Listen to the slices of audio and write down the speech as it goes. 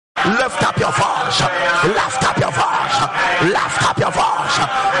Lift up your voice. Lift up your voice. Lift up your voice.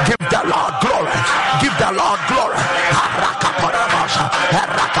 Give the Lord glory. Give the Lord glory. Harakatorabasha.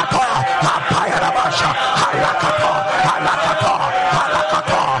 Harakator. Hapayarabasha. Harakator. Harakator.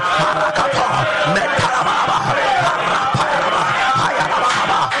 Harakator. Harakator. Metarababa. Harapayaraba.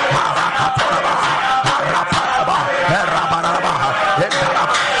 Hayarababa. Harakatoraba. Harapayaraba. Herabaraba.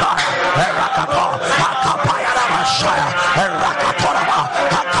 Hetarabasha. Harakator. Hakapayarabasha. Harakatoraba.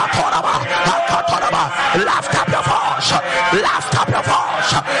 Hakatoraba. Hakatoraba. Lift up your voice. Lift up your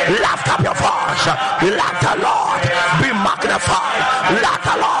voice. Lift up your voice. Let the Lord be magnified. Let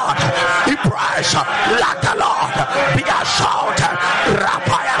the Lord be praised. Let the Lord be exalted.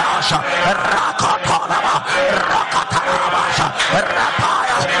 Rapayarasha. Rakatoraba. Rakatarabasha.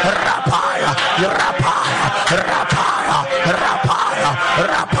 Rapaya. Rapaya. Rapaya. Rapaya. Rapaya.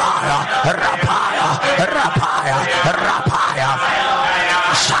 Rapaya. Rapaya. Rapaya. Rapaya.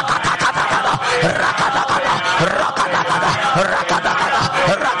 Shakatakata. Rakatakata. Rakatakata. Rakatakata.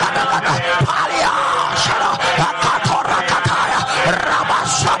 Rakatakata. Palia. Shara. Akatorakataya.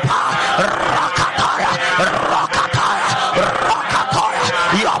 Rabashapa. Rakataya. Rakataya. Rakataya.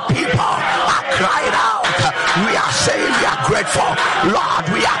 Your people are crying out. We are saying we are grateful. Lord,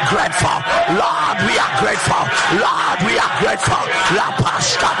 we are grateful. Lord, we are grateful. Lord, we are grateful. La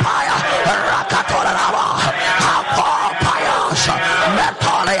Pashkapaya. Rakatoraba. Apopayas.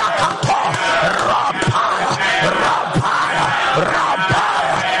 Metolia Kanto. Rampaya. Rampaya.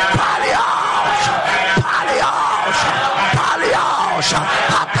 Rampaya. Palios. Palios. Palios.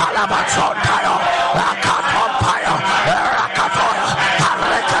 Akalabatsotayo. Akatompaya. Rakatoya.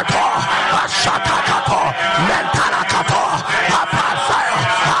 Arekato. Ashatakato. Mentalakato. Apasaya.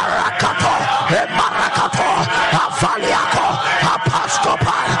 Arakato. Emarakato. Avaliato.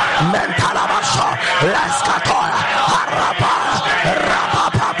 Apaskopai. Mentalabasho. Leskatoya. Araba.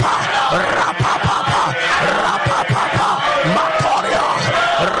 Rapapapa. Rapapapa. Rapapapa. Matoria.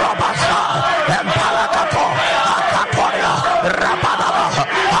 Robasa. Empalakato. Akatoria. Rabadaba.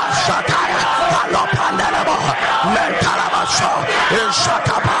 Ashataya. Alopanelabo. Mentalabasho.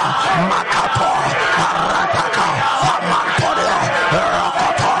 Ishataba. Makato. Arataka. Amantoria.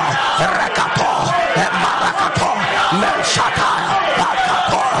 Rokoto. Rekato. Emarakato. Menshataya.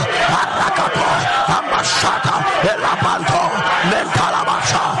 Akato. Arakato. Amashata. Elabanto.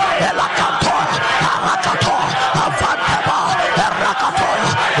 Mentalabasha. Elakato. Arakato. Avanteba. Erakato.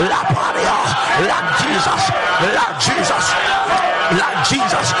 Laparia. Lord Jesus. Lord Jesus. Lord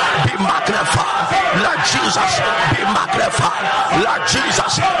Jesus. Be magnified. Lord Jesus. Be magnified. Lord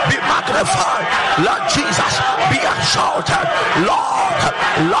Jesus. Be magnified. Lord Jesus. Be exalted. Lord.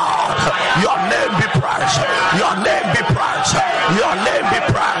 Lord. Your name be praised. Your name be praised. Your name be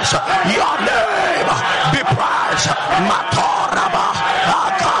praised. Your name be praised. Matoraba.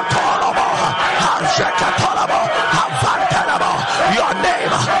 Akatoraba. Hashekatoraba. Havantanaba. Your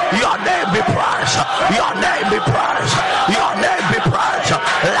name be praised. Your name be praised. Your name be praised.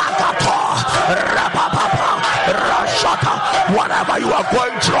 Lakato. Rapapapa. Rashata. Whatever you are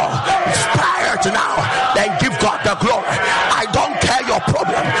going through, spare it now. Then give God the glory. I don't care your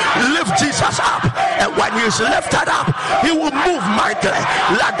problem. Lift Jesus up. And when he is lifted up, he will move mightily.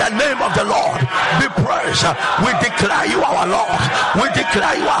 Let the name of the Lord be praised. We declare you our Lord. We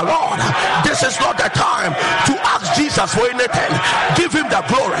declare you our Lord. This is not the time to ask Jesus for anything. Give him the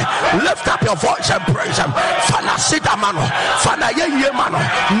glory. Lift up your voice and praise him. Fanasida mano. Fanaye mano.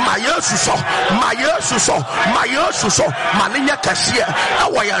 Mayesuso. Mayesuso. Mayesuso. Maninya kasia.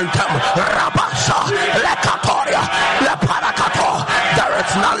 Awayantam. Rabasa. Lekatoria. Leparakato. There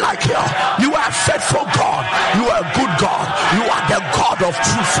is none like you. You are faithful God. You are a good God. You are the God of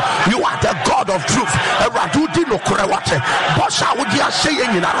truth. You are the God of truth. Eradudi no kurewate. Bosha wudi aseye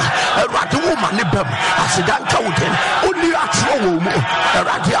nyina. Eradu mani bem. Asidanka wudin. Uni atro wo mu.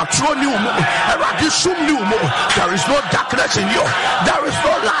 Eradi atro ni wo mu. Eradi sum ni wo mu. There is no darkness in you. There is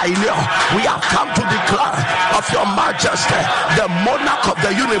no lie in you. We have come to declare of your majesty, the monarch of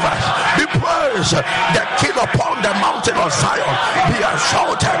the universe. Be praised, the king upon the mountain of Zion. Be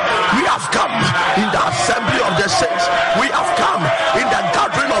exalted. We have come in the assembly of the saints. We have come in the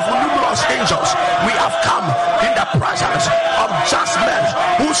gathering of numerous angels. We have come in the presence of just men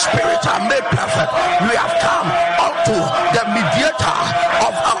whose spirits are made perfect. We have come unto the mediator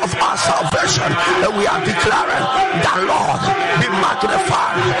of our salvation, and we are declaring the Lord be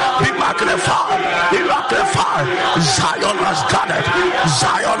magnified, be magnified, be magnified. Zion has gathered,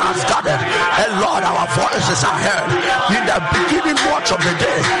 Zion has gathered, and Lord, our voices are heard. In the beginning watch of the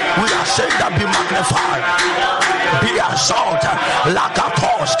day, we are saying that be magnified, be exalted.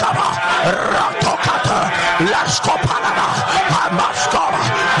 Lakatos kama ratokata laskopalana amaskova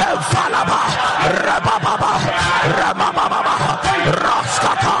Rabababa, Ramababa,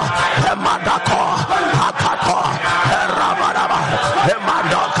 Raskata, Madako, Hakato, Ramadaba,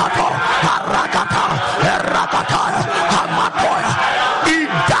 Madakato, Harakata, Rakata, Hamatoya. In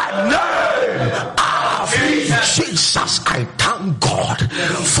the name of Jesus, I thank God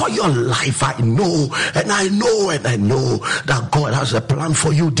for your life. I know that God has a plan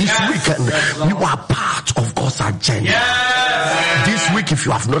for you this weekend. You are part of God's agenda. This week, if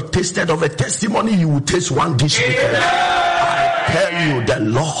you have not tasted of a testimony, you will taste one this weekend. I tell you, the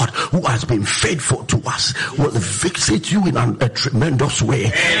Lord who has been faithful to us will visit you in a tremendous way.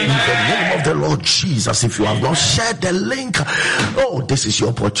 In the name of the Lord Jesus, if you have not shared the link, this is your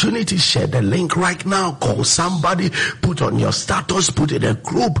opportunity. Share the link right now. Call somebody, put on your status, put in a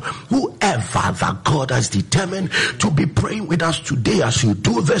group, whoever that God has determined to be praying with us today. As you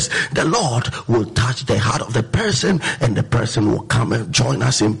do this, the Lord will touch the heart of the person, and the person will come and join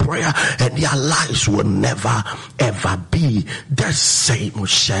us in prayer, and their lives will never ever be the same.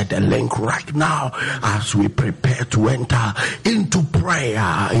 Share the link right now as we prepare to enter into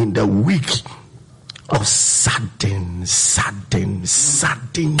prayer in the week of sudden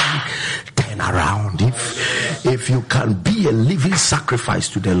turnaround. If you can be a living sacrifice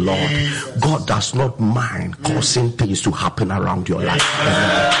to the Lord, God does not mind causing things to happen around your life.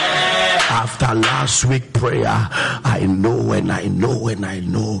 After last week prayer, I know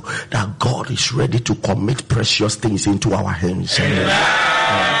that God is ready to commit precious things into our hands.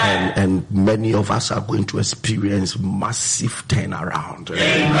 And many of us are going to experience massive turnaround.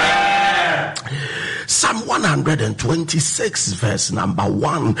 Amen. Psalm 126 verse number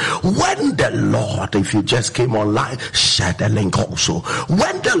 1. When the Lord, if you just came online, share the link also.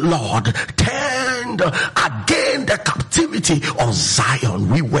 When the Lord turned again the captivity of Zion,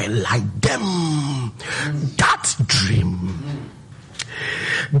 we were like them that dream.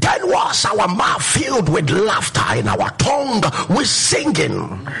 Then was our mouth filled with laughter and our tongue with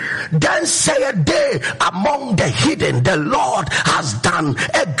singing. Then said they among the hidden, the Lord has done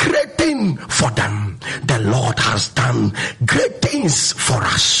a great thing for them. The Lord has done great things for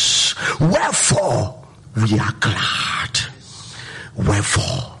us. Wherefore we are glad.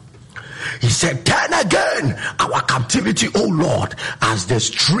 Wherefore. He said, turn again our captivity, O Lord, as the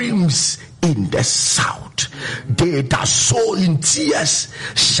streams in the south. They that sow in tears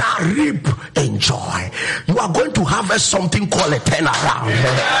shall reap in joy. You are going to harvest something called a turnaround.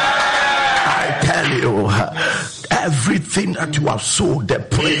 I tell you, everything that you have sowed, the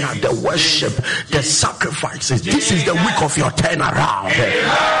prayer, the worship, the sacrifices, this is the week of your turnaround.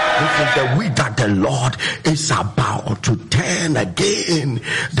 This is the week that the Lord is about to turn again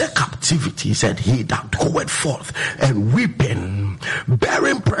the captivity. He said, he that goeth forth and weeping,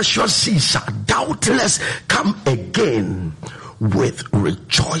 bearing precious seed, shall doubtless come again with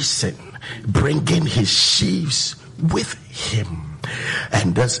rejoicing, bringing his sheaves with him.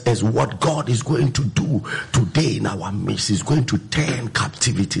 And this is what God is going to do today in our midst. He's going to turn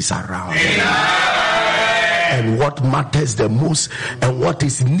captivities around. And what matters the most and what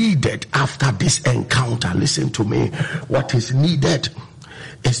is needed after this encounter, listen to me, what is needed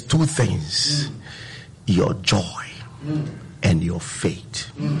is two things: your joy and your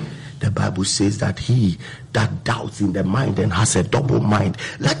faith. The Bible says that he that doubts in the mind and has a double mind,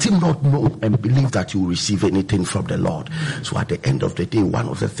 let him not know and believe that you will receive anything from the Lord. So at the end of the day, one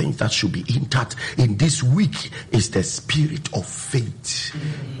of the things that should be intact in this week is the spirit of faith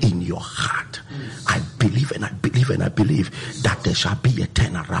in your heart. I believe and I believe and I believe that there shall be a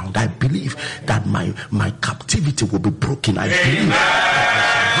turnaround. I believe that my captivity will be broken. I believe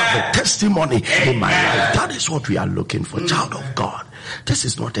that I shall have a testimony in my life. That is what we are looking for. Child of God, this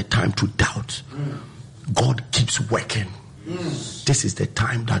is not a time to doubt. God keeps working. This is the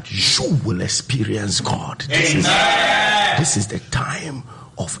time that you will experience God. This is the time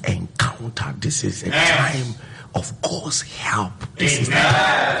of encounter. This is the time of God's help. This is the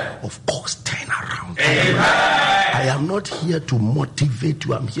time of God's turnaround. I am not here to motivate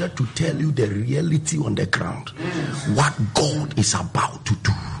you. I'm here to tell you the reality on the ground. What God is about to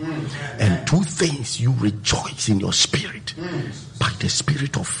do. And two things you rejoice in your spirit. By the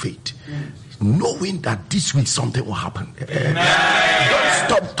spirit of faith. Knowing that this week something will happen. Don't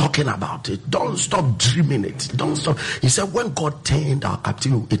stop talking about it. Don't stop dreaming it. Don't stop. He said when God turned our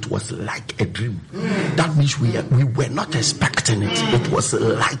captivity, it was like a dream. That means we were not expecting it. It was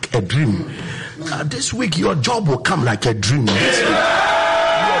like a dream. This week your job will come like a dream. Your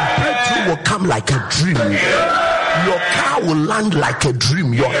breakthrough will come like a dream. Your car will land like a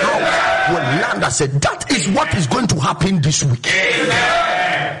dream. Your house will land as a. That is what is going to happen this week.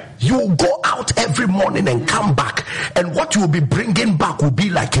 You will go out every morning and come back, and what you will be bringing back will be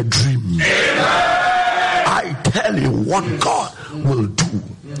like a dream. tell you what God will do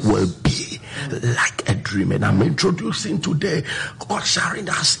will be like a dream. And I'm introducing today God sharing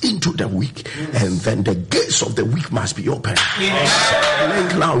us into the week, and then the gates of the week must be open.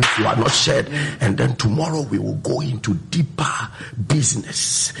 Link now if you are not shared, and then tomorrow we will go into deeper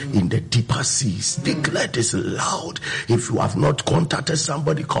business in the deeper seas. Declare this loud. If you have not contacted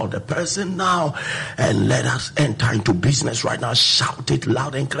somebody, call the person now and let us enter into business right now. Shout it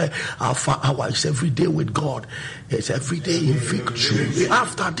loud and clear. Our hour is every day with God. It's every day in victory.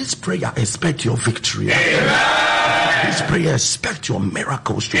 After this prayer, expect your victory. Amen. This prayer, expect your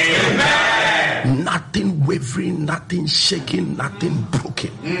miracles to come. Nothing wavering, nothing shaking, nothing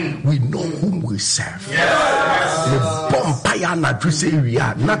broken. We know whom we serve.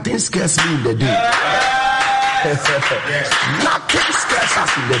 Nothing scares me in the day. Nothing scares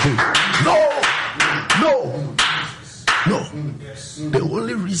us in the day. No. The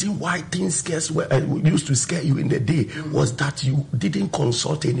only reason why things used to scare you in the day was that you didn't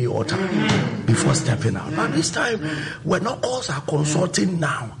consult any altar before stepping out. But this time, when all calls are consulting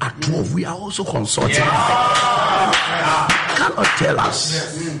now at 12, we are also consulting. You cannot tell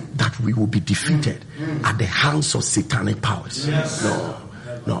us that we will be defeated at the hands of satanic powers.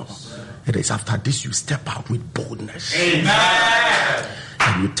 No. It is after this you step out with boldness. Amen.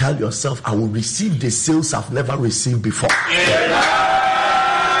 And you tell yourself, I will receive the sales I've never received before.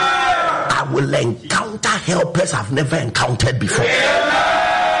 I will encounter helpers I've never encountered before.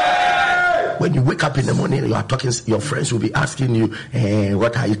 When you wake up in the morning, you are talking, your friends will be asking you,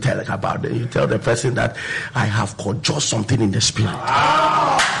 what are you telling about? Then you tell the person that I have conjured something in the spirit.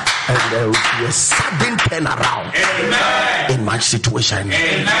 And there will be a sudden turnaround in my situation.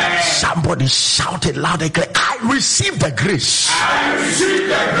 Amen. Somebody shouted loud and clear, I receive the grace.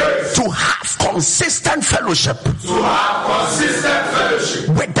 To have consistent fellowship. With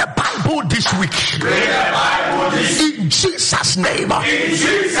the Bible this week. In Jesus' name.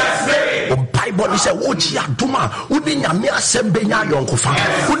 The Bible says,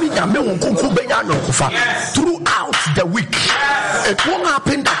 throughout the week. It won't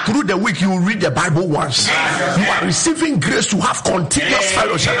happen that through the week you will read the Bible once. You are receiving grace to have continuous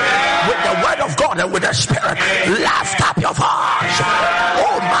fellowship with the word of God and with the Spirit. Lift up your voice.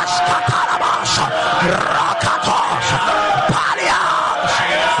 Oh, Maskatarabash, Rakatos, Palias,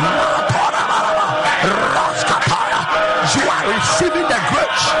 Raskataya. You are receiving the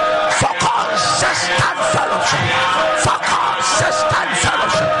grace for consistent fellowship. For consistent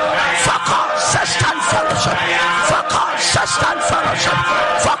fellowship. For consistent fellowship. For consistent fellowship.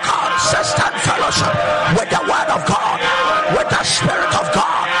 For consistent fellowship with the word of God, with the Spirit of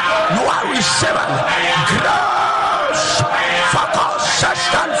God. You are receiving grace for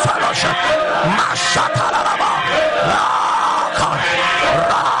consistent fellowship. Mashatarabah.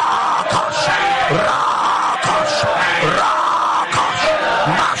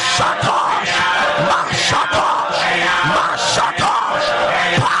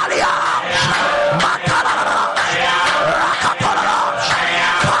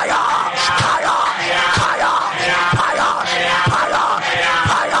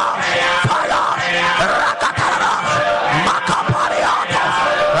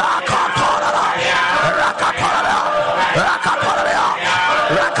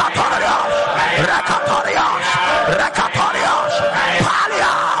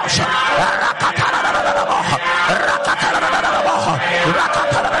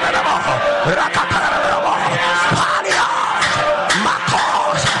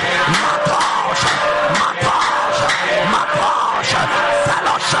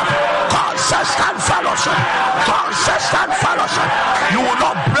 Consistent fellowship. You will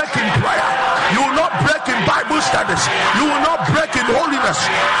not break in prayer. You will not break in Bible studies. You will not break in holiness.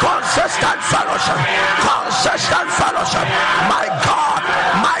 Consistent fellowship. Consistent fellowship. My God.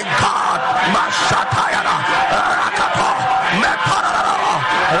 Mashatayana. Rakato. Metarara.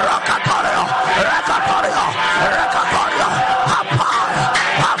 Rakatario. Rakatario. Rakatario. Hapaya.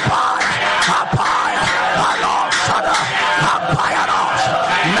 Hapaya. Hapaya. Halosada. Hapayanos.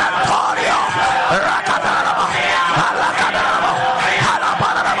 Metario. Rakatara.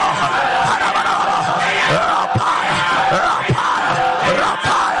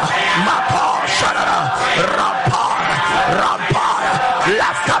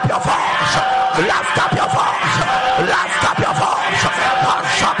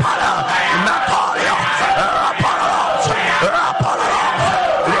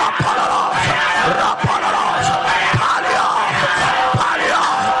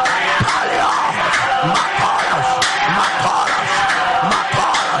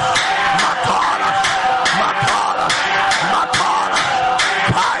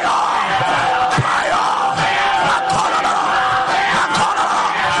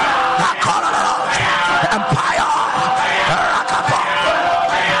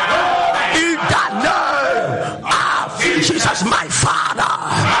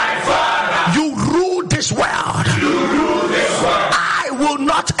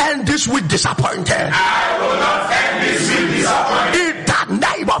 disappointed. I will not end this week disappointed. In the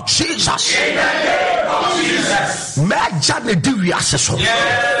name of Jesus. In the name of Jesus.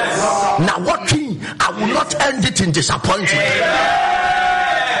 Now what king? I will not end it in disappointment.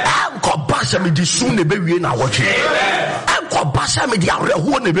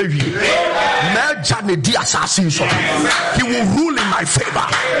 He will rule in my favor.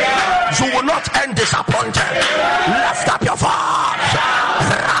 You will not end disappointed. Lift up your voice.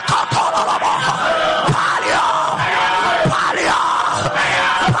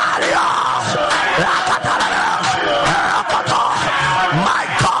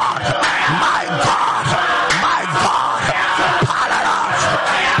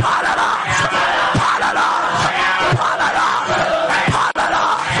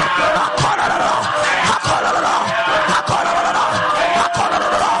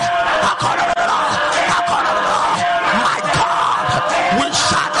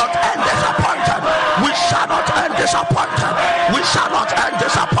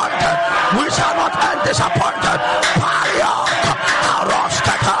 Disappointed.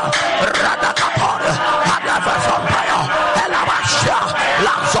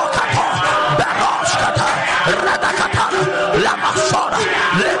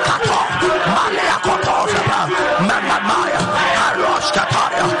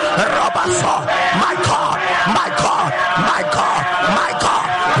 My God, my God, my God, my God.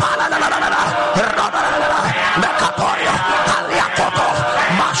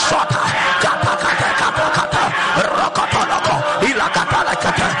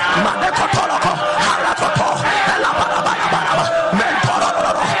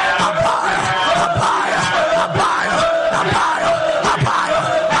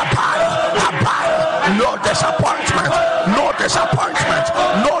 Disappointment,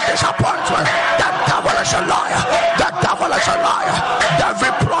 no disappointment. That devil is a liar. That devil is a liar.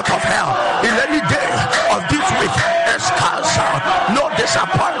 Every plot of hell in any day of this week is cancelled. No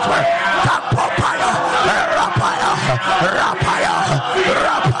disappointment. That papaya, rapaya, rapaya,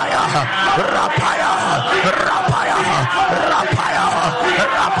 rapaya, rapaya, rapaya, rapaya,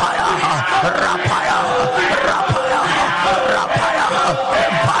 rapaya, rapaya, rapaya, rapaya,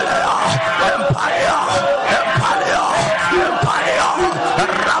 empire, empire.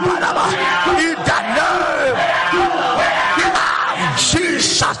 In the name of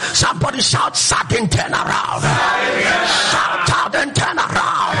Jesus, somebody shout, sudden turn around. Shout out and turn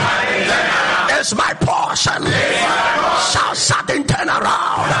around. It's my portion. Shout, sudden turn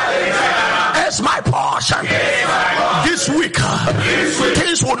around. It's my portion. This week,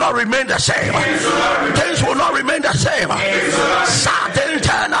 things will not remain the same. Things will not remain the same. Sudden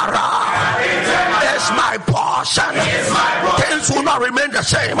turn around. It's my portion. Things will not remain the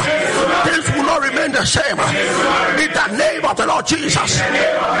same. Things will not remain the same. In the name of the Lord Jesus,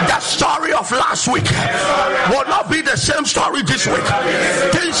 the story of last week will not be the same story this week.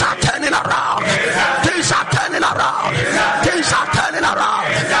 Things are turning around. Things are turning around. Things are turning around.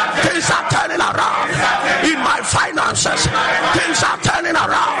 Things are turning around. In my finances, things are turning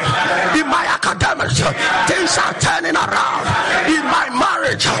around. In my academics, things are turning around. In my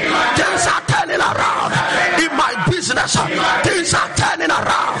marriage, things are turning around. In my business, things are turning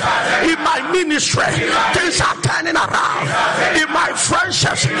around. In my ministry, things are turning around. In my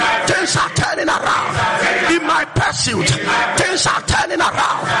friendships, things are turning around. In my pursuit, things are turning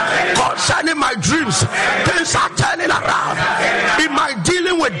around. Concerning my dreams, things are turning around. In my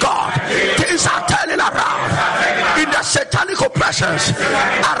dealing with God, things are turning around. In the satanic oppressions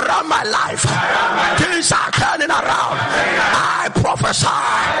around my life, things are turning around. I prophesy.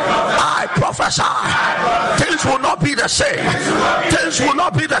 I prophesy. Things will not be the same. Things will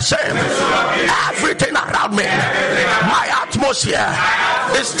not be the same. Everything around me, my atmosphere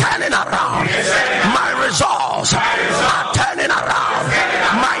is turning around. My results are turning around.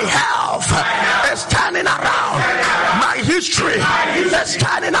 My health is turning around. My history is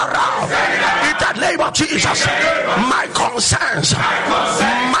turning around. In the name of Jesus, my concerns,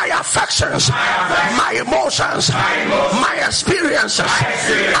 my affections, my emotions, my experiences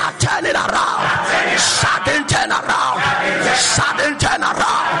are turning around. Sudden turn around. Sudden turn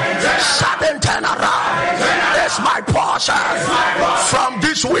around. Sudden turn around. It's my portion from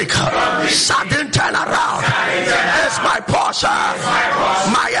this week. Sudden turn around. It's my portion.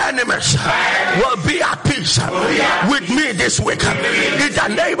 My enemies will be at peace with me this week. In the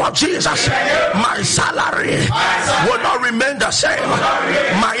name of Jesus, my salary will not remain the same.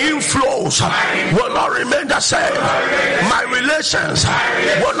 My inflows will not remain the same. My relations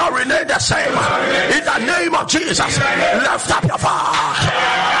will not remain the same. In the name of Jesus, lift up your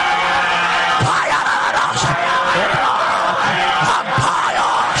voice.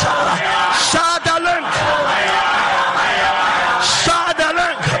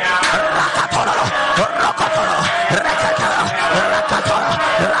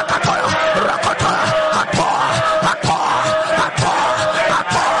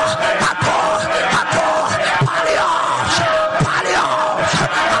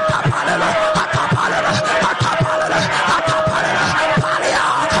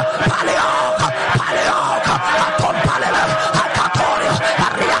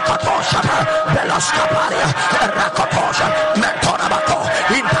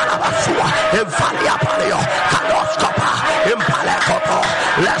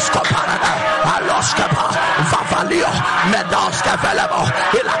 Escoparada, Aloscapa, Vavalio, Medoska Velebo,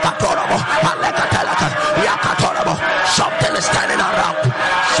 Ilakatorabo, Alekatelaka, Yakatorabo. Something is turning around.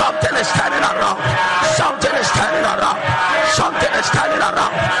 Something is turning around. Something is turning around. Something is turning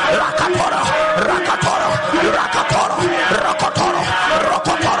around. Rakatoro, Rakatoro, Rakatoro, Rakatoro,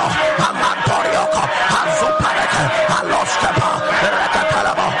 Rakatoro, Amatorioko, Azupareke, Aloscapa,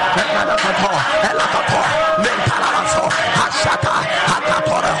 Rakatalabo, Elakator, Elakator, Mentalavaso, Hashata,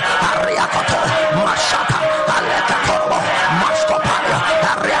 Hakatoro, Ariakato, Mashata, Alekatoro, Mascoparia,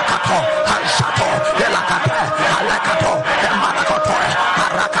 Ariakato, Hashato, Elakate, Alekato, Emanakoto,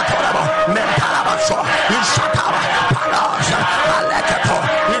 Arakatorabo, Mentalavaso, Ishatava, Palas, Alekato,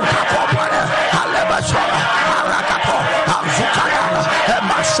 Intapopare, Alebasora, Arakato, Azukayana,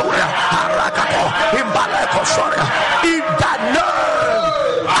 Emasuria, Arakato, Imbalekosoria, in the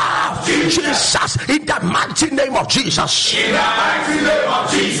name of Jesus, in the mighty name of Jesus, In the mighty name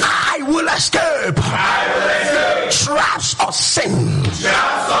of Jesus, I will escape traps of sin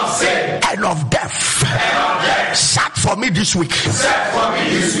traps of sin and of death. Set for me this week. set for me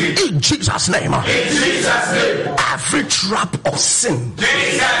this week. In Jesus' name. In Jesus' name. Every trap of sin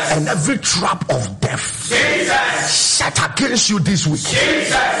Jesus. and every trap of death Jesus. set against you this week,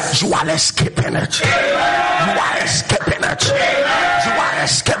 Jesus. you are escaping it. You are escaping it. You are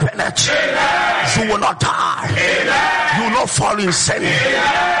escaping it. You will not die. You will not fall in sin.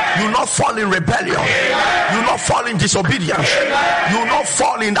 You will not fall in rebellion. You will not fall in disobedience. You will not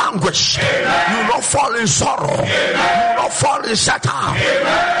fall in anguish. You will not fall in sorrow. You will not fall in Satan.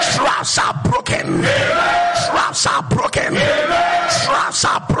 Traps are broken. Traps are broken. Traps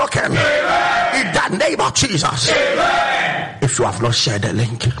are broken. In the name of Jesus. If you have not shared the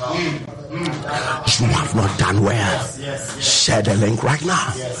link, you have not done well. Share the link right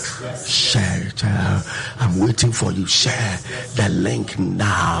now. Share it. I'm waiting for you. Share the link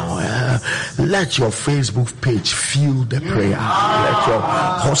now. Let your Facebook page feel the prayer. Let your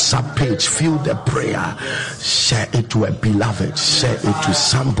WhatsApp page feel the prayer. Share it to a beloved. Share it to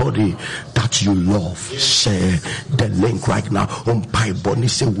somebody that you love. Share the link right now. Umpai boni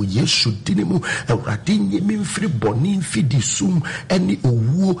se we yesu dinimu. Radinye minfri boni infidi sum. Any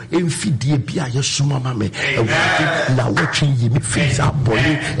uwu infidi bia yesu mama me. Na watching ye me fiza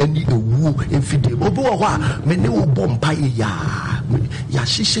boni any uwu infidi. Obo wa mene ubompa ya. Ya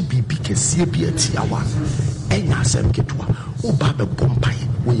shishe bibi kesie bi etiawa. Enya asem ketwa. Oba be bompa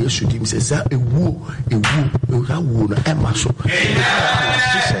we yesu dim se sa ewu ewu na ema so.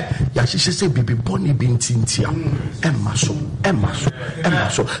 Ya shishe se bibi boni bintintia. Ema so.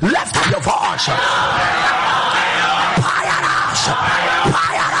 Lift up your voice.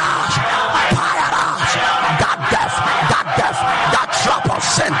 That trap of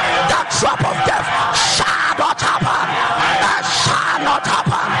sin, that trap of death shall not happen. It shall not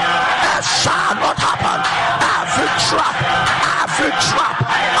happen. It shall not happen. Every trap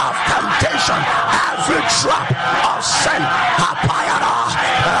of temptation, every trap of sin,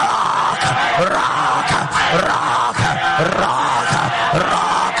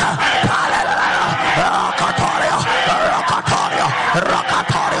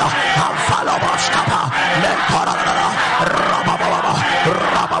 Rakatoria, Amphaloboskapa, Mentorana, Rababa,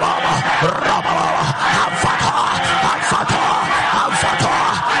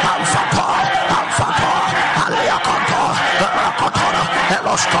 Aliakonto, Rakotora,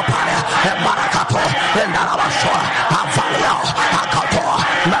 Eloskopania, Marakato, Endarabasho, Amphalio, Akato,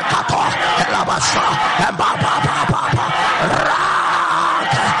 Mekato, Elabasha, and Baba,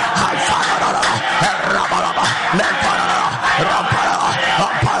 Raka, Alpha, Rabalaba, Mentorana, Rampara,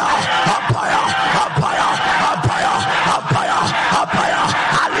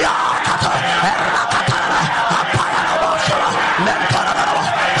 Aliakata, Rakatana, Apaya, Mentorana,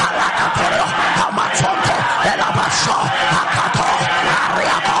 Arakatorio, Amatonto, Elabasha, Akato,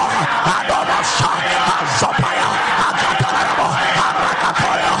 Ariato, Adobasha, Azopaya, Agatarabo,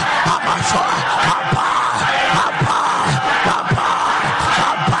 Arakatorio, Amasha,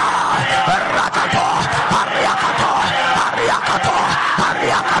 Rakato,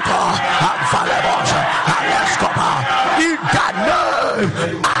 Ariakato, Amphaleos, Alescopa. In the name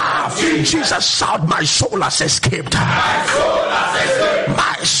of Jesus, shout, my soul has escaped. My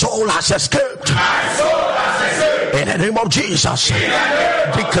soul has escaped. In the name of Jesus,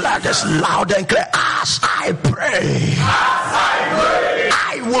 declare this loud and clear. As I pray,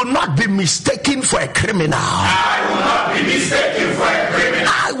 I will not be mistaken for a criminal.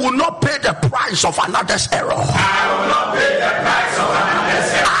 I will not pay the price price of another's error. I will not pay the price of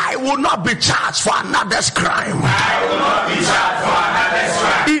another's error. I will not be charged for another's crime. I will not be charged for another's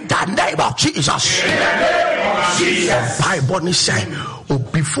crime. In the name of Jesus. In the name of Jesus. Bible ni say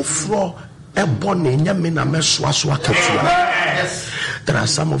obi fufuro ebo ne nyame na mesoa so akatua. There are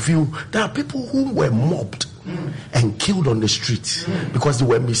some of you, there are people who were mobbed and killed on the street because they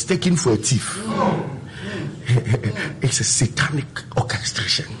were mistaken for a thief. It's a satanic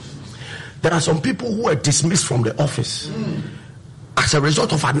orchestration. There are some people who were dismissed from the office as a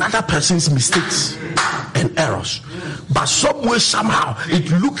result of another person's mistakes and errors. But some way, somehow, it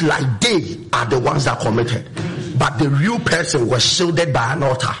looked like they are the ones that committed. But the real person was shielded by an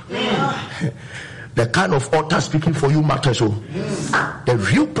altar. The kind of altar speaking for you matters. So the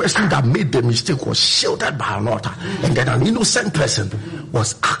real person that made the mistake was shielded by an altar. And then an innocent person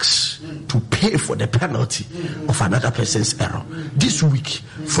was asked to pay for the penalty of another person's error. This week,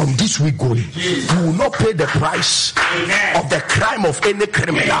 from this week going, you will not pay the price of the crime of any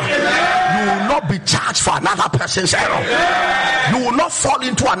criminal. You will not be charged for another person's error. You will not fall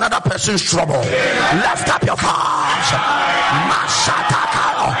into another person's trouble. Lift up your hands.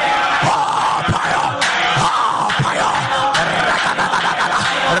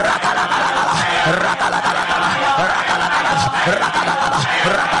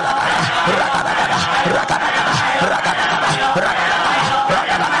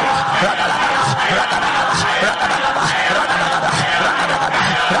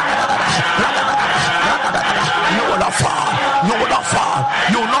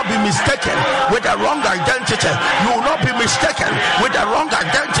 Mistaken with the wrong identity. You will not be mistaken with the wrong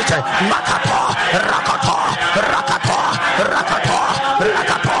identity. Rakata, rakata, rakata, rakata,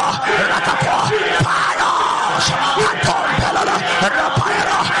 rakata, rakata. Pious, atom, pelada,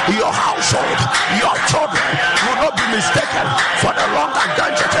 rapira. Your household, your children will not be mistaken for the wrong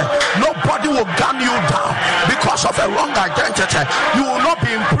identity. Nobody will gun you down because of a wrong identity. You will not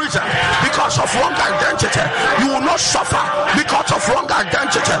be in prison because of wrong identity. You will not suffer because of wrong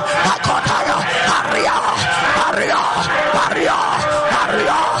identity. Akotaya, Aria, Aria, Aria,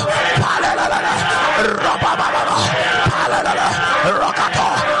 Aria, Palalala, Rabababa, Palalala, Rakato,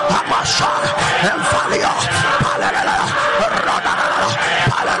 Amasha, Emphalia, Palalala, Radala,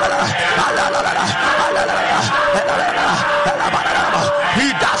 Palalala, Palalala, Palalala. He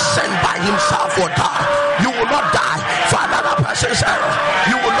that sent by himself will die. You will not die for another person's error.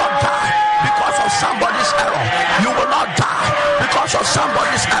 You will not die because of somebody's error. You will not die because of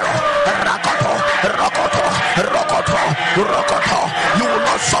somebody's error. Rakoto, rokoto, rokoto, rokoto. You will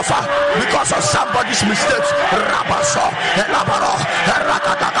not suffer because of somebody's mistakes. Rabaso, elabaro,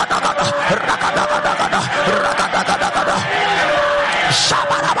 rakadakadakada, rakadakadakada, rakadakadakada.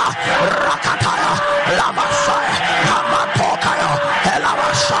 Shabaraba, rakataya, lamasaya, hamatokaya,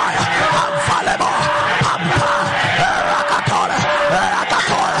 elamasaya, amfalebo, pampa, rakatore,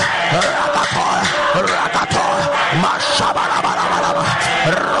 rakatore, rakatore, rakatore, mashabarabaraba,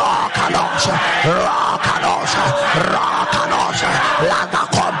 rakanosha, rakanosha, rakanosha, langa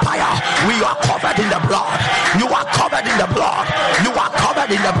compaya. We are covered in the blood. You are covered in the blood. You are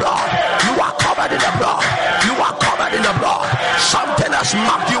covered in the blood. You are covered in the blood. You are covered in the blood. Something has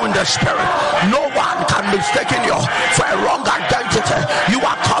marked you in the spirit. No one can mistake you for a wrong identity. You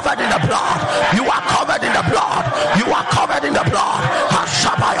are covered in the blood. You are covered in the blood. You are covered in the blood.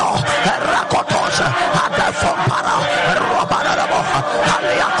 Hashabayo, Rakotos, Adafompara, Robarabo,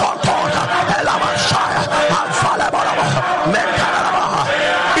 Haliakotos, Elamashaya, Alfalabarabo, Mentalaba.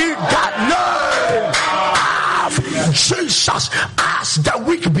 In that name of Jesus, as the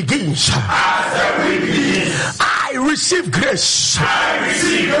week begins, I receive grace.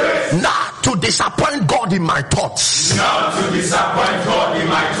 Not to disappoint God in my thoughts.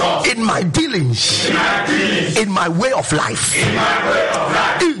 In my dealings. In my way of life.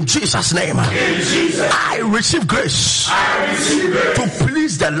 In Jesus' name. I receive grace. To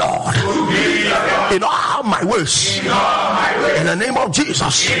please the Lord. In all my ways. In the name of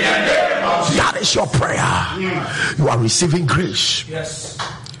Jesus. That is your prayer. You are receiving grace. Yes.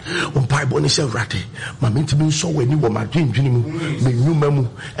 Bible is rate. My mentiment so when you were my dream, you memu,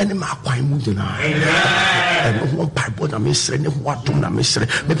 and my quine moving. And one Bible, I miss what do I miss?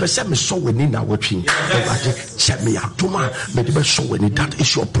 Maybe some so when in our tree. Check me out, Toma. Maybe so when that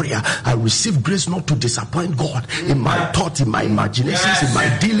is your prayer. I receive grace not to disappoint God in my thoughts, in my imaginations, in my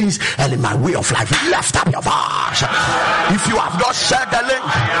dealings, and in my way of life. Lift up your voice. If you have not shared the link,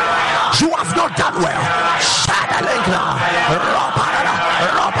 you have not done well. Share the link now.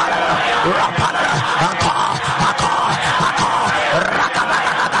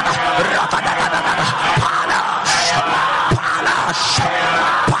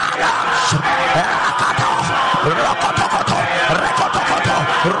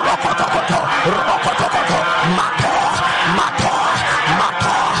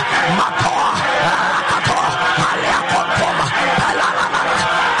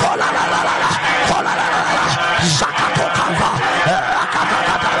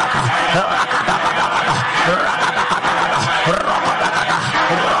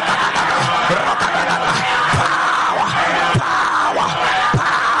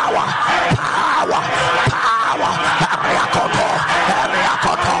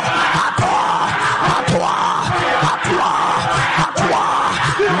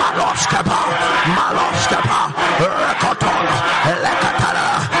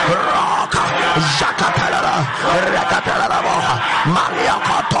 Malia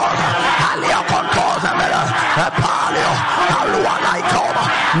Contosa, Alia Contosa, Palio, Aluana Icoma,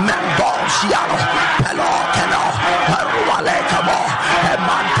 Mendosiano, Pelocano, Arualecamo,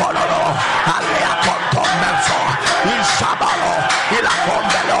 Mantolo, Alia Conto Menfo, Il Sabalo, Il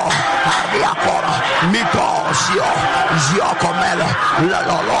Acombelo, Aria Cora, Mitosio, Ziocomelo,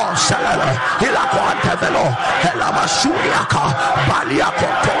 Lolo, Salalo, Il Aquantevelo, La Masuriaca, Balia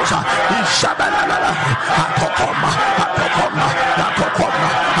Contosa, Il Sabala, Atocoma, Atocoma, Atocoma,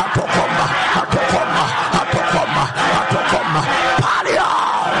 Atocoma, Atocoma, Atocoma, Atocoma,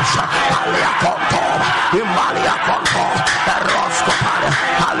 Palios, Palia Contoma, Imalia Conto, Erosco Palia,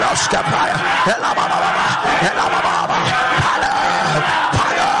 Alosca Palia, Elababa, Elababa, Pala,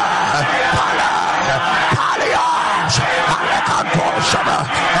 Pala, Pala, Palios, Alacanto Shaba,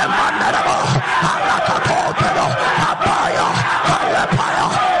 Emanaba, Alacato, Apaya, Alapaya,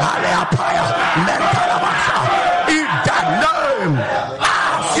 Aleapaya, Mentalabasa. In the name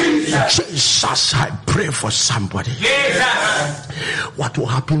of Jesus, I pray for somebody. What will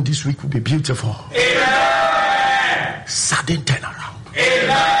happen this week will be beautiful. Amen. Sudden turnaround.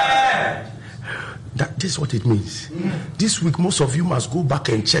 Amen. This is what it means. This week, most of you must go back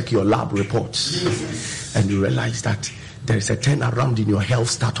and check your lab reports, and you realize that there is a turnaround in your health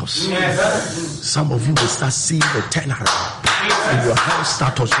status. Some of you will start seeing the turnaround in your health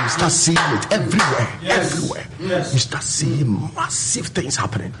status. You start seeing it everywhere. Everywhere. You start seeing massive things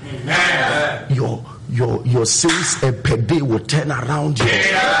happening. Your sales per day will turn around.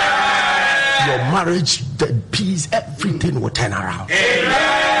 Your marriage, the peace, everything will turn around.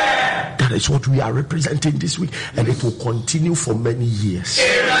 That is what we are representing this week, and it will continue for many years.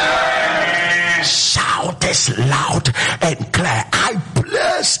 Shout this loud and clear. I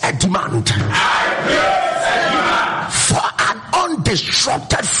place a demand for an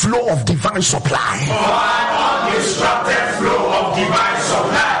undisrupted flow of divine supply.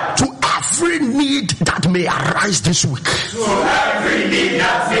 To every need that may arise this week.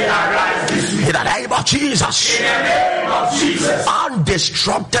 In the name of Jesus.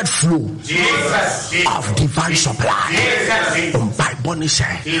 Undisrupted flow of divine supply. By Bonnie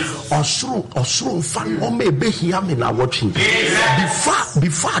say, Osro fan or maybe hear me now watching.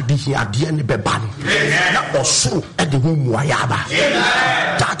 Before the here the end beban. Now Osro at the womb wayaba.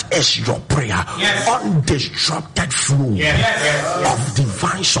 That is your prayer. Undisrupted flow of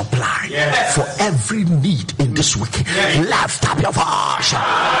divine supply for every need in this week. Lift up your voice.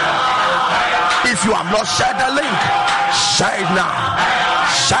 If you have not shared the link, share it now.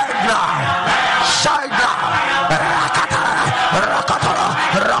 Share it now. Share it now. Rakatara, rakatara,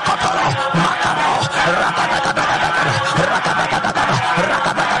 rakatara, makara, rakatara, rakatara,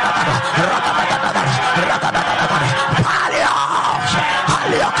 rakatara, rakatara, Palios,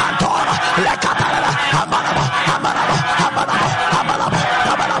 Palia Cantora, Lekatara, Amaraba, Amaraba, Amaraba, Amaraba,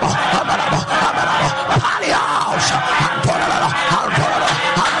 Amaraba, Amaraba, Amaraba, Palios, Antora, Antora,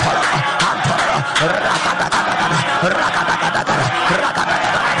 Antora, Antora, Rakatara, Rakatara, Rakatara,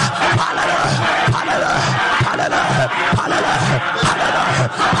 Palala, Palala, Palala, Palala, Palala,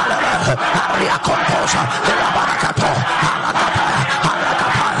 Palala, Aria Composa, Rabarakato, Harakata,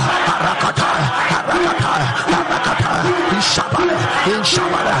 Harakata, Harakata, Harakata, Harakata, Inshabala,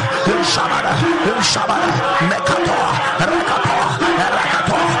 Inshabala, Inshabala, Inshabala, Mekato, Rakato,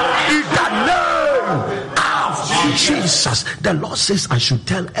 Rakato, in the name of Jesus. The Lord says I should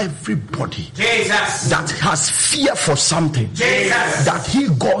tell everybody that has fear for something, that He,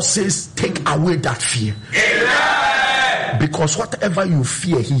 God says, take away that fear. Amen. Because whatever you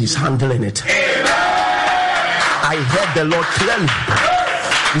fear, He is handling it. Amen. I heard the Lord clearly.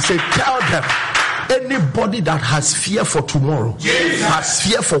 He said, tell them, anybody that has fear for tomorrow, has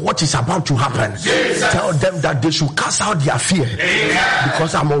fear for what is about to happen, tell them that they should cast out their fear. Amen.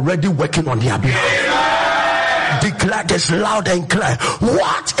 Because I'm already working on their behalf. Amen. Declare this loud and clear.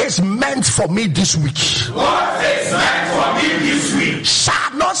 What is meant for me this week? What is meant for me this week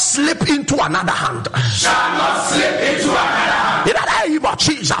shall not slip into another hand. Shall not slip into another hand. In the name of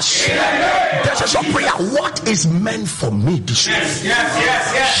Jesus. This is your prayer. What is meant for me this week?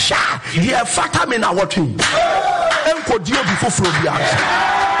 Yes. Shall the fatter me now what we?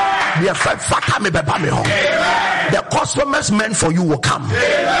 The customers meant for you will come.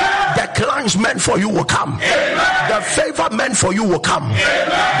 The clients meant for you will come. The favor meant for you will come.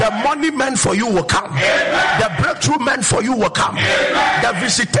 The money meant for you will come. The breakthrough meant for you will come. The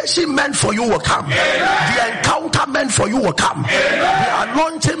visitation meant for you will come. The encounter meant for you will come. The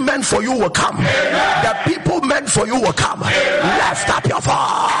anointing meant for you will come. The people meant for you will come. Lift up your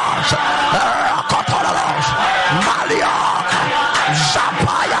voice.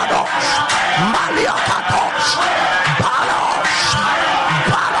 Maliakatos, Maliakatos, Balos,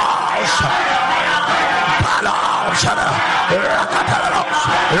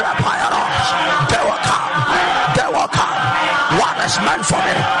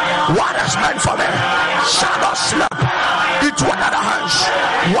 What is meant for me shall not slip into another hands.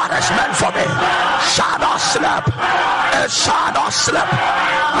 What is meant for me shall not slip. It shall not slip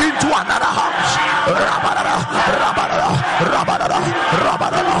into another house. Rabadada, rabadada, rabadada,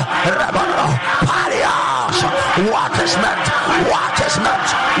 rabadada, rabadada. Palias. What is meant? What is meant?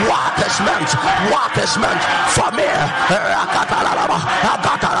 What is meant? What is meant for me? Rakatalaba,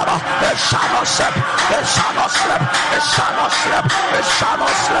 rakatalaba. It shall not slip. It shall not slip. It shall not slip. It shall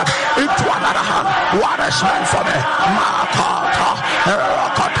not slip into another hand. What is meant for me? Makata,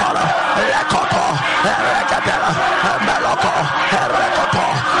 rakatala, lekoto, rekatela, meloko, rekoto,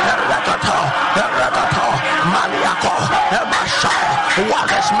 rekato, rekato, maniako, mashaya.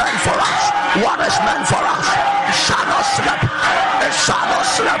 What is meant for us? What is meant for us? It shall not slip. It shall not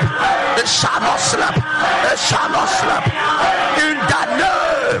slip. It shall not slip. It shall not slip. In the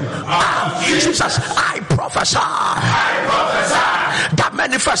name of Jesus, I prophesy. The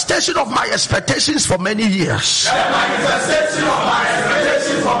manifestation of my expectations for many years.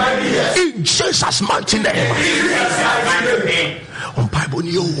 In Jesus' mighty name. On Bible,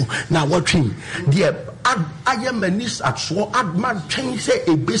 now watching the I am a niece at so ad man change say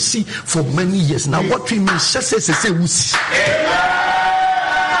a basic for many years. Now watching me say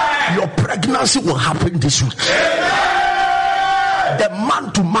your pregnancy will happen this week. The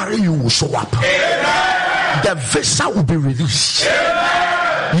man to marry you will show up. The visa will be released.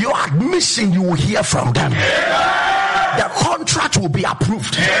 Your admission, you will hear from them. The contract will be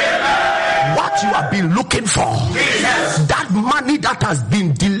approved. What you have been looking for, that money that has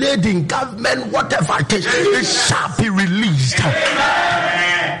been delayed in government, whatever it is, it shall be released.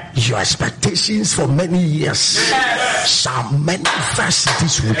 Your expectations for many years shall manifest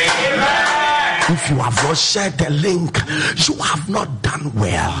this week. If you have not shared the link, you have not done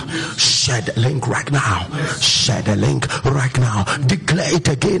well. Share the link right now. Share the link right now. Declare it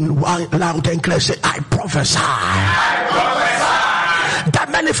again loud and clear. Say, I prophesy. I prophesy. The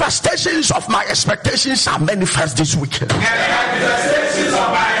manifestations of my expectations shall manifest this week. The manifestations of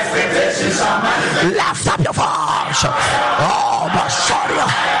my expectations shall manifest. Lift up your voice. Oh, Basaria.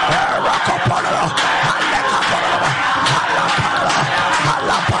 Rakapara. Halakapara. Halapara.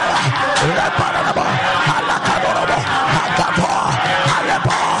 Halapara. Reparaba. Halakadoraba. Hagapa.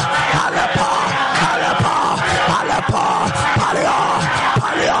 Halapa. Halapa. Halapa. Halapa. Palia.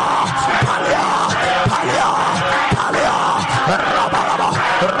 Palia. Palia. Palia. Palia. Rabanaba.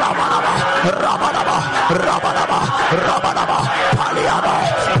 Rabanaba. Rabanaba. Rabanaba. Rabanaba. Paliada.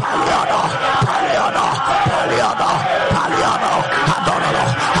 Paliada. Paliada. Paliada. Paliada. Hadorado.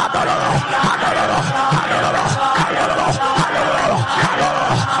 Hadorado. Hadorado. Hadorado. Hadorado. Hadorado.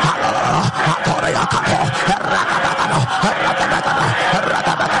 Hadorado. Hadorado. Rakadakada. Rakadakada.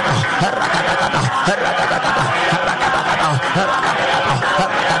 Rakadakada. Rakadakada. Rakadakada.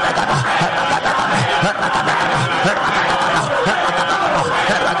 Rakadakada. Rakadakada.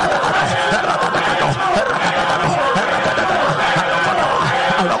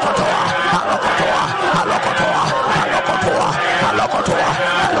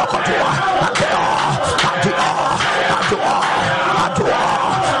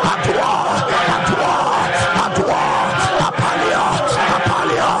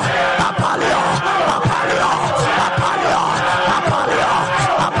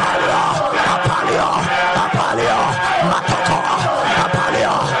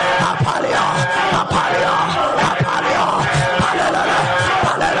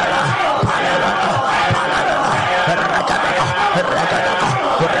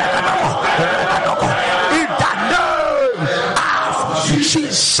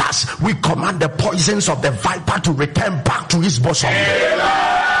 Jesus, we command the poisons of the viper to return back to his bosom.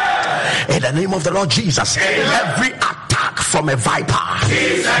 In the name of the Lord Jesus, every attack from a viper,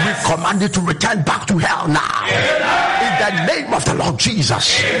 we command it to return back to hell now. In the name of the Lord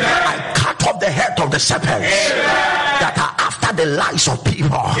Jesus, I cut off the head of the serpents that are after the lives of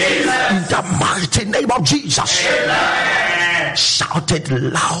people. In the mighty name of Jesus. Shout it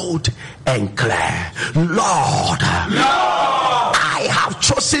loud and clear. Lord, I have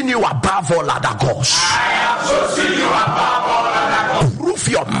chosen you above all other gods. I have chosen you above all other gods. Prove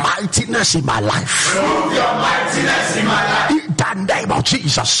your mightiness in my life. Prove your mightiness in my life. In the name of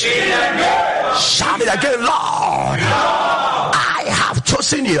Jesus. In the name. Shout it again, Lord. I have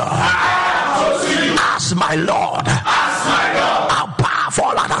chosen you. I have chosen you as my Lord. As my Lord. Above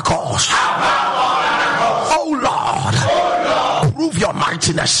all other gods. Above all other gods. Oh Lord. Prove your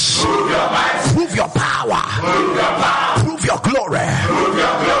mightiness. Prove your power. Prove your glory.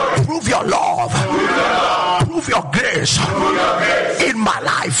 Prove your love. Prove your grace in my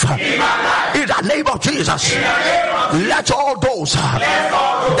life. In the name of Jesus. Let all those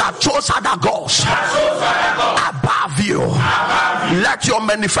that chose other gods above you, let your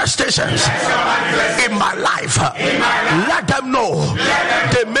manifestations in my life, let them know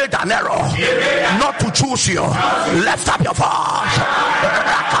they made an error not to choose you. Lift up your voice.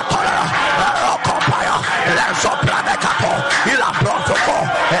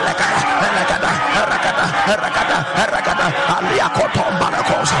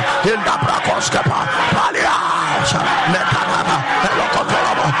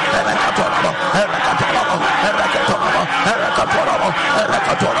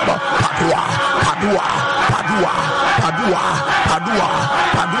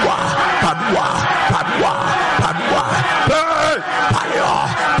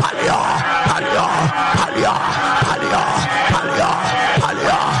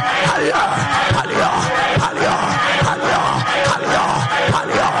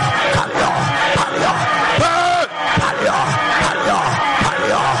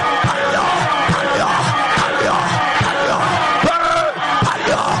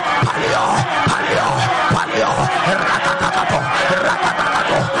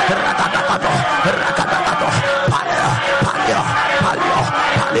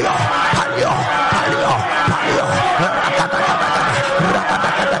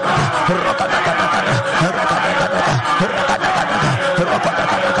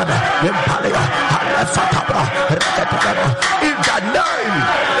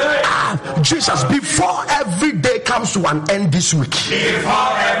 Jesus, before every day comes to an end this week,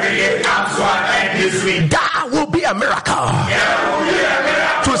 that will be a miracle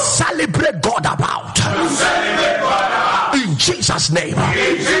to celebrate God about. In Jesus' name.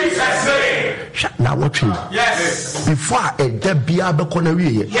 Now what you? Yes. Before a debia be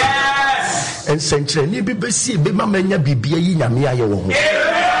cornery. Yes. And century be see be mamanya bibia yamia yo.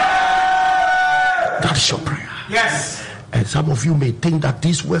 That's your prayer. Yes. And some of you may think that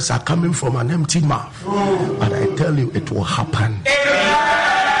these words are coming from an empty mouth. But I tell you, it will happen.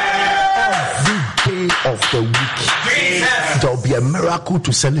 Every day of the week, there will be a miracle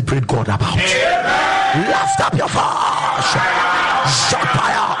to celebrate God about. Lift up your voice.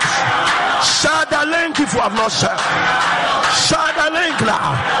 Share the link if you have not shared. Share the link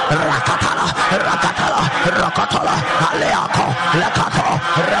now. Rakatala, rakatala, rakatala, aleako, lakato,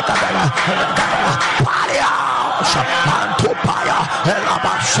 rakatala, rakatala, palia. Antopaya,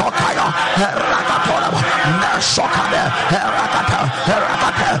 Elabasokaya, Rakatola, Mesokade,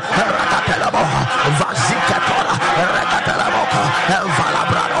 Rakatelabo, Vazikatola, Rakatelaboka,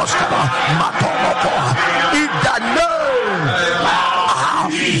 Valabradoskaba, Matomoko. In the name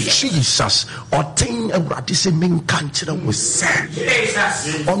of Jesus, or thing a radicin mean country was said,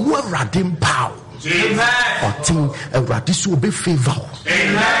 or no radim pow. Or thing a radish will be favor.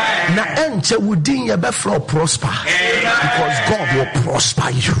 Na enter within your before prosper. Because God will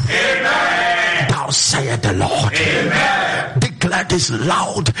prosper you. Thou sayest the Lord. Declare this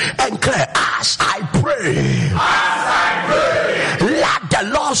loud and clear. As I pray. Let the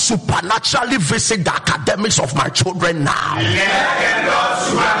Lord supernaturally visit the academics of my children now.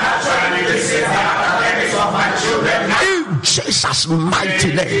 In Jesus'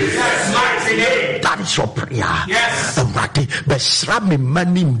 mighty name. That is your prayer. Yes.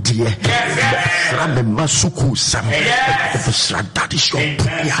 That is your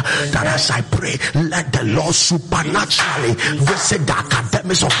prayer. That as I pray, let the Lord supernaturally visit the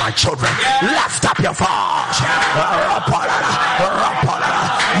academics of my children. Lift up your voice.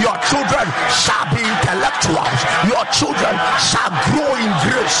 Your children shall be intellectuals. Your children shall grow in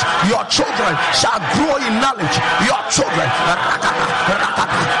grace. Your children shall grow in knowledge. Your children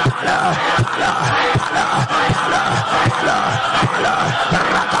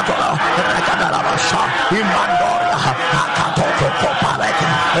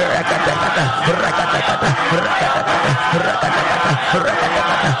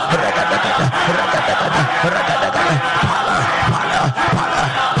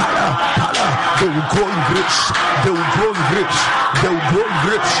they will grow in grace. They will grow in grace. They will grow in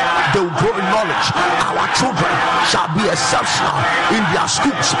grace. They will grow in knowledge. Our children shall be exceptional in their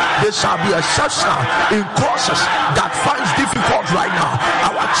schools. They shall be exceptional in courses that finds difficult right now.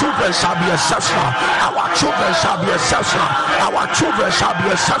 Our children shall be exceptional. Our children shall be exceptional. Our children shall be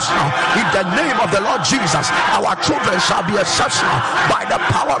exceptional. In the name of the Lord Jesus, our children shall be exceptional by the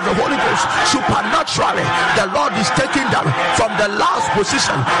power of the Holy Ghost. Supernaturally, the Lord is taking them from the last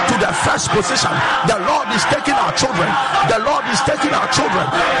position to the first position. The Lord is taking our children. The Lord is taking our children.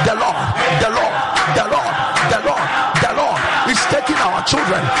 The Lord is taking our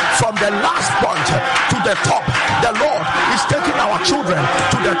children from the last point to the top. The Lord is taking our children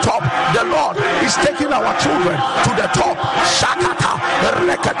to the top. The Lord is taking our children to the top. Shakata.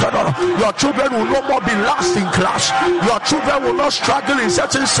 Your children will no more be last in class. Your children will not struggle in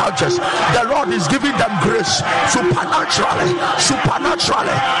certain subjects. The Lord is giving them grace supernaturally.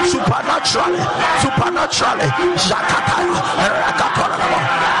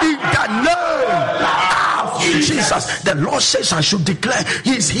 In the name of Jesus, the Lord says I should declare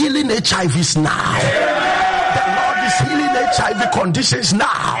He's healing HIVs now. The Lord is healing HIV conditions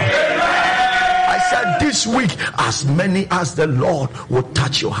now. I said this week, as many as the Lord will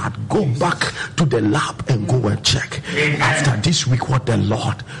touch your heart, go back to the lab and go and check. After this week, what the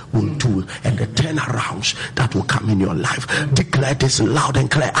Lord will do and the turnarounds that will come in your life. Declare this loud and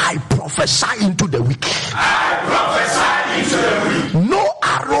clear. I prophesy into the week. No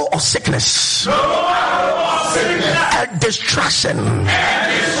arrow of sickness and destruction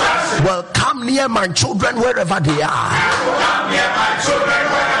will come near my children wherever they are.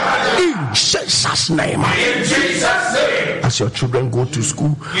 In Jesus' name. As your children go to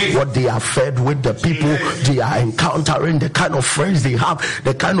school, what they are fed with, the people they are encountering, the kind of friends they have,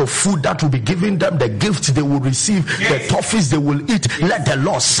 the kind of food that will be given them, the gifts they will receive, the toffees they will eat, let the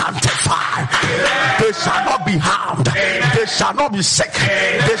Lord sanctify. They shall not be harmed. They shall not be sick.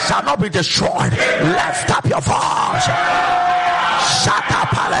 They shall not be destroyed. Lift up your voice.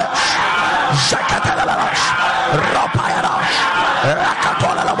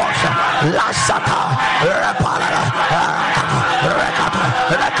 Lasata, Repala,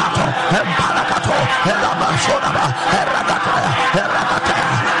 Rekato, Empalacato, Elamasonaba, Erakata,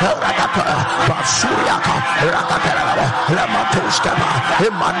 Basuriaka, Rakatella, Lamatuskaba,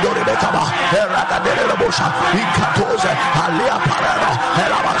 Emandori Becaba, Erakadela Bosha, Icatoze, Alia Parano,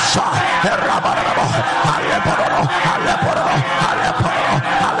 Elabasha, Erabarabo, Aleporo.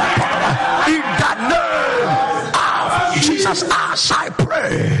 In the name of Jesus, as I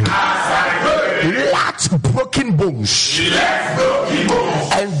pray, let broken bones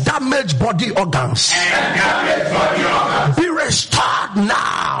and damaged body organs be restored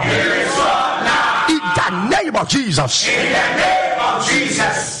now. In the name of Jesus.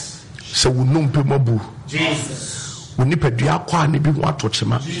 So we know Jesus. We need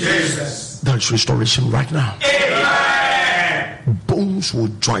there is restoration right now. Bones will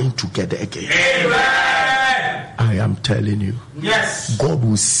join together again. I am telling you, yes, God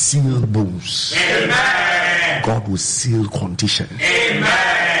will seal bones. Amen. God will seal condition.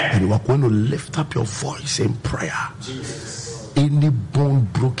 Amen. And you are going to lift up your voice in prayer. Jesus. Any bone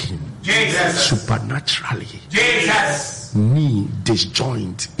broken, Jesus, supernaturally, Jesus, knee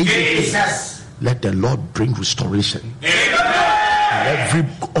disjoint, Jesus, let the Lord bring restoration. Amen. Every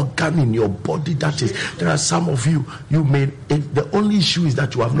organ in your body that is, there are some of you may, the only issue is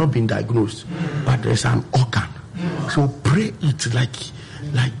that you have not been diagnosed, but there's an organ. So pray it like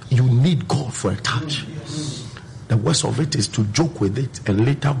you need God for a touch. The worst of it is to joke with it and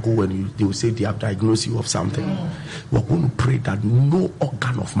later go and they will say they have diagnosed you of something. We are going to pray that no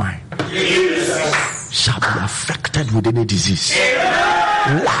organ of mine shall be affected with any disease.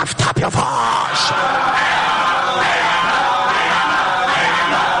 Lift up your voice.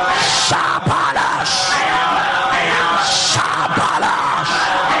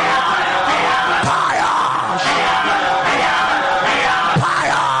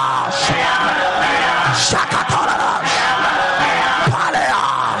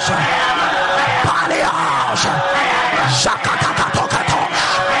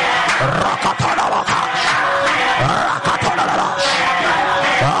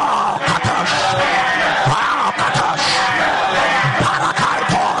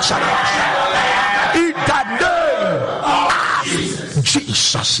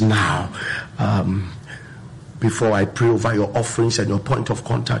 Jesus, now, before I pray over your offerings and your point of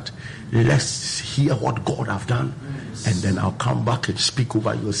contact, let's hear what God have done, and then I'll come back and speak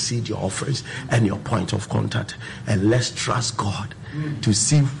over your seed, your offerings, and your point of contact, and let's trust God to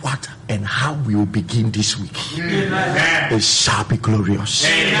see what and how we will begin this week. Amen. It shall be glorious.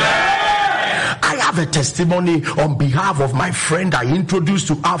 Amen. I have a testimony on behalf of my friend I introduced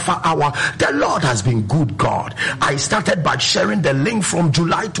to Alpha Hour. The Lord has been good, God. I started by sharing the link from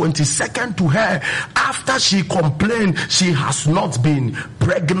July 22nd to her after she complained she has not been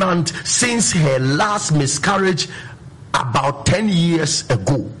pregnant since her last miscarriage about 10 years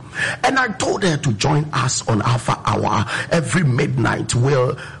ago. And I told her to join us on Alpha Hour every midnight.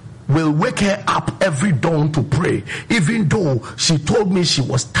 We'll wake her up every dawn to pray, even though she told me she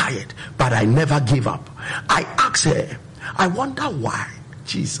was tired, but I never gave up. I asked her, I wonder why,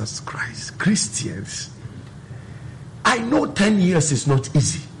 Jesus Christ, Christians, I know 10 years is not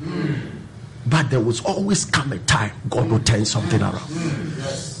easy. But there will always come a time God will turn something around.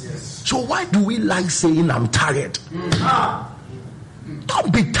 So why do we like saying I'm tired?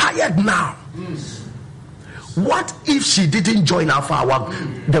 Don't be tired now. What if she didn't join our hour?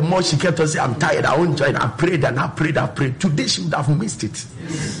 The more she kept on saying, I'm tired, I won't join. I prayed and I prayed. Today she would have missed it.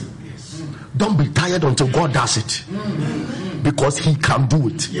 Don't be tired until God does it. Because he can do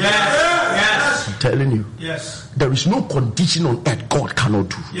it. Yes. I'm telling you. Yes. There is no condition on earth God cannot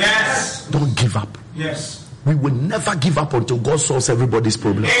do. Yes. Don't give up. Yes. We will never give up until God solves everybody's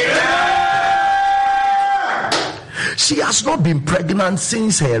problem. She has not been pregnant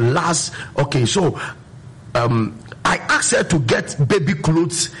since her last. Okay, so I asked her to get baby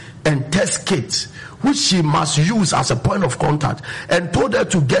clothes and test kits, which she must use as a point of contact, and told her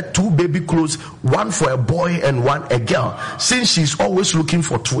to get 2 baby clothes, one for a boy and one a girl, since she's always looking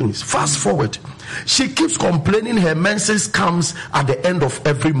for twins. Fast forward, she keeps complaining her menses comes at the end of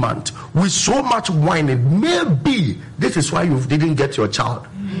every month with so much whining. Maybe this is why you didn't get your child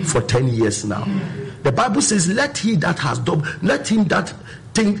for 10 years now. The Bible says, let him that has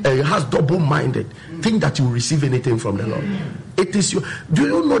double-minded think that you will receive anything from the Lord. It is you. Do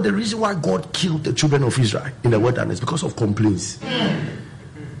you know the reason why God killed the children of Israel in the wilderness? Because of complaints.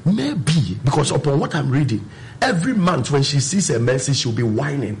 Maybe because upon what I'm reading, every month when she sees a message, she'll be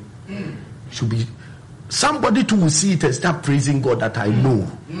whining. She'll be. Somebody too will see it and start praising God that I know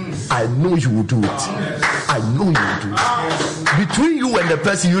you will do it. I know you will do it. Between you and the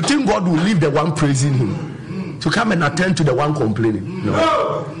person, you think God will leave the one praising him to come and attend to the one complaining?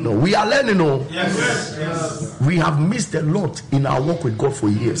 No, we are learning. Yes. We have missed a lot in our walk with God for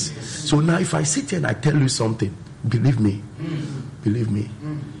years. So now if I sit here and I tell you something, believe me,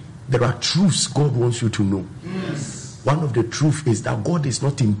 there are truths God wants you to know. One of the truths is that God is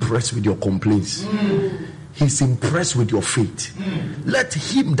not impressed with your complaints. He's impressed with your faith. Let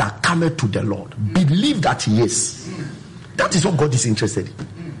him that cometh to the Lord believe that he is. That is what God is interested in.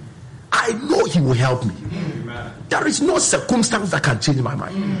 I know he will help me. There is no circumstance that can change my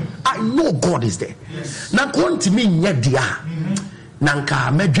mind. I know God is there. Now go to me nyedia.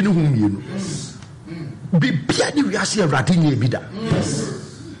 Nanka medwene hu mienu. Bibia ni wiase awrade nye bi da.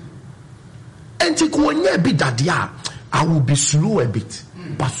 Enti ko nye bi da dia, I will be slow a bit.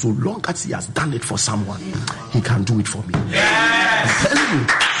 But so long as he has done it for someone, he can do it for me. I'm telling you,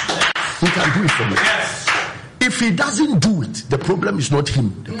 he can do it for me. If he doesn't do it, the problem is not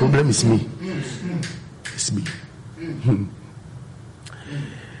him. The problem is me. It's me.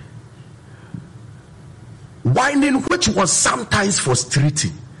 Whining, which was sometimes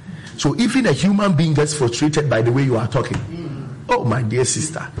frustrating. So even a human being gets frustrated by the way you are talking. Oh, my dear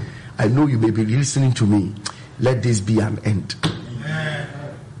sister, I know you may be listening to me. Let this be an end.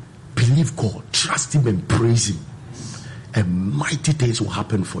 Believe God, trust him and praise him, and mighty things will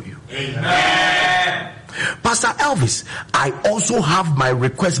happen for you. Amen. Pastor Elvis, I also have my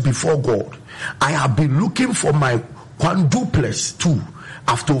request before God. I have been looking for my quadruplets too,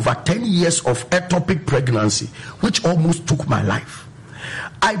 after over 10 years of ectopic pregnancy, which almost took my life.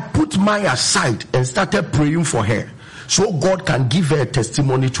 I put mine aside and started praying for her, so God can give her a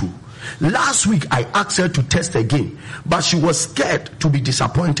testimony too. Last week I asked her to test again, but she was scared to be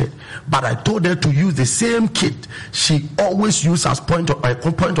disappointed. But I told her to use the same kit she always uses as point of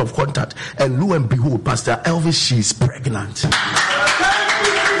contact, and lo and behold, Pastor Elvis, she is pregnant.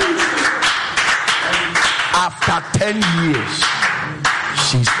 After 10 years,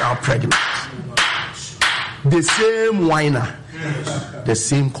 she's now pregnant. The same whiner, the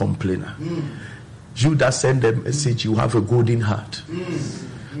same complainer. You that send a message, you have a golden heart.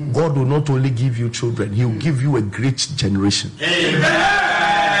 God will not only give you children, he will give you a great generation. Amen.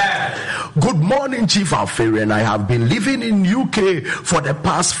 Good morning, Chief Alfarian. I have been living in UK for the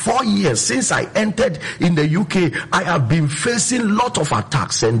past 4 years. Since I entered in the UK, I have been facing a lot of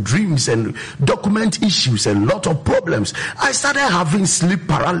attacks and dreams and document issues and a lot of problems. I started having sleep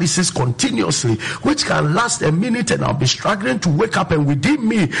paralysis continuously, which can last a minute, and I'll be struggling to wake up, and within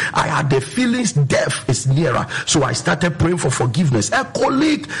me, I had the feelings death is nearer. So I started praying for forgiveness. A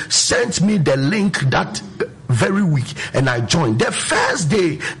colleague sent me the link that very weak, and I joined. The first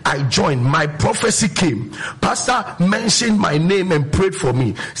day I joined, my prophecy came. Pastor mentioned my name and prayed for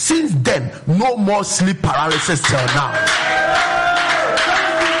me. Since then, no more sleep paralysis till now.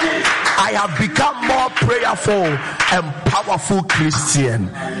 I have become more prayerful and powerful Christian.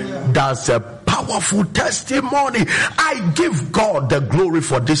 There's a power powerful testimony. I give God the glory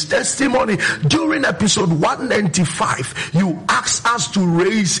for this testimony. During episode 195, you asked us to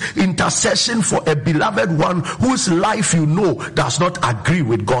raise intercession for a beloved one whose life you know does not agree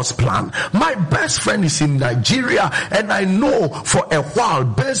with God's plan. My best friend is in Nigeria, and I know for a while,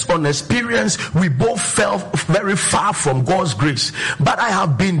 based on experience, we both fell very far from God's grace. But I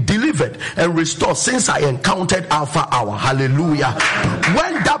have been delivered and restored since I encountered Alpha Hour. Hallelujah.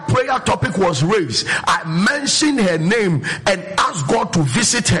 When that prayer topic was raised, I mentioned her name and asked God to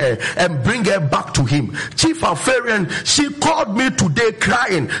visit her and bring her back to him. Chief Alfarian, she called me today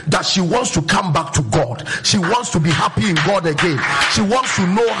crying that she wants to come back to God. She wants to be happy in God again. She wants to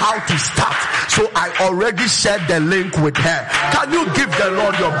know how to start. So I already shared the link with her. Can you give the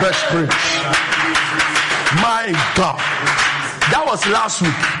Lord your best praise? My God. That was last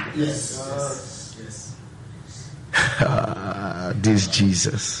week. Yes. This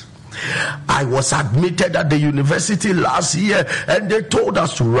Jesus. I was admitted at the university last year, and they told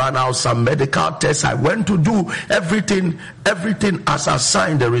us to run out some medical tests. I went to do everything as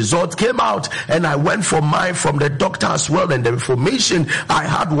assigned. The result came out, and I went for mine from the doctor as well, and the information I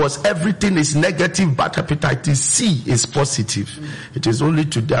had was everything is negative, but hepatitis C is positive. It is only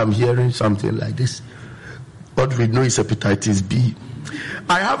today I'm hearing something like this. What we know is hepatitis B.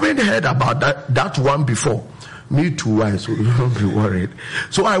 I haven't heard about that one before. Me too, so don't be worried.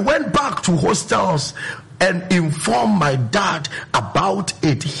 So I went back to hostels and informed my dad about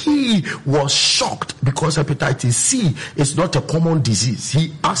it. He was shocked because hepatitis C is not a common disease.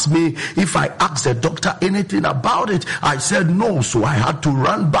 He asked me if I asked the doctor anything about it. I said no, so I had to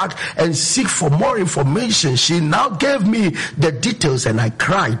run back and seek for more information. She now gave me the details and I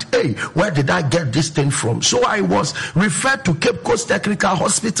cried, hey, where did I get this thing from? So I was referred to Cape Coast Technical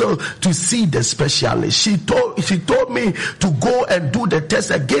Hospital to see the specialist. She told me to go and do the test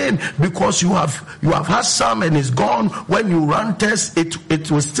again because you have had some and it's gone. When you run tests,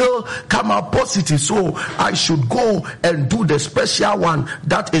 it will still come out positive. So I should go and do the special one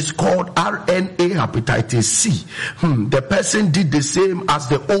that is called RNA hepatitis C. The person did the same as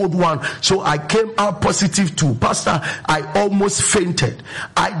the old one. So I came out positive too. Pastor, I almost fainted.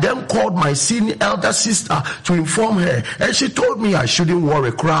 I then called my senior elder sister to inform her, and she told me I shouldn't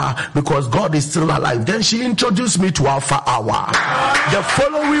worry, cry, because God is still alive. Then she introduced me to Alpha Hour. The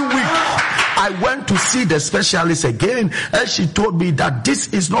following week, I went to see the specialist again, and she told me that this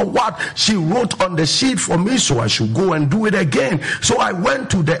is not what she wrote on the sheet for me, so I should go and do it again. So I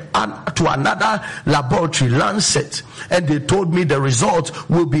went to another laboratory, Lancet, and they told me the results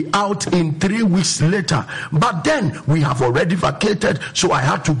will be out in 3 weeks later. But then we have already vacated, so I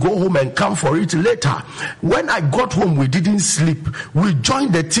had to go home and come for it later. When I got home, we didn't sleep. We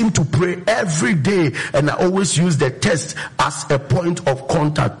joined the team to pray every day, and I always use the test as a point of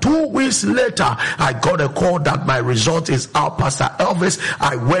contact. 2 weeks later, I got a call that my result is out, Pastor Elvis.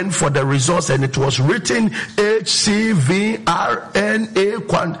 I went for the results and it was written HCV RNA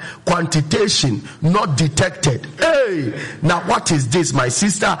quantitation not detected. Hey, now what is this? My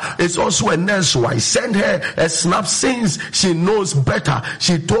sister is also a nurse, so I sent her a snap since she knows better.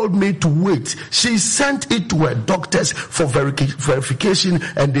 She told me to wait. She sent it to her doctors for verification,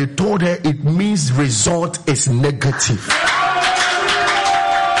 and they told her it means result is negative.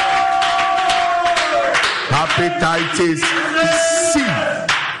 Hepatitis C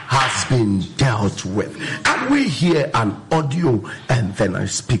has been dealt with. Can we hear an audio and then I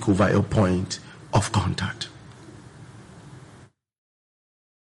speak over your point of contact?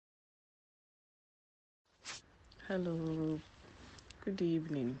 Hello, good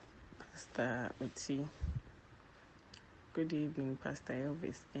evening, Pastor Uti. Good evening, Pastor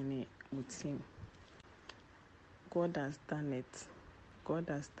Elvis and Uti. God has done it. God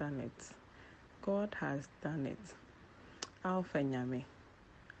has done it. God has done it. Alpha Nyame.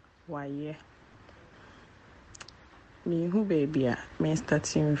 Why, yeah. Me who baby, me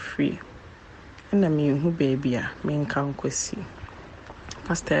starting free. And me who baby, me can't kwesi.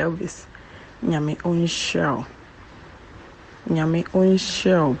 Pastor Elvis, Nyame on show. Nyame on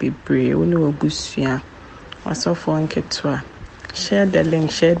show be brave. We know Busia. Was off on Ketua. Share the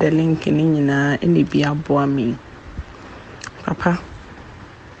link in any be a boy me. Papa.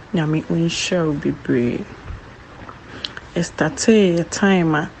 Nyame unshare be brave. It started a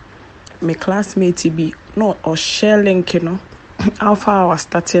time my classmate be no or share link Alpha Hour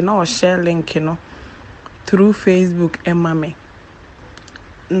started no or share link through Facebook and mommy.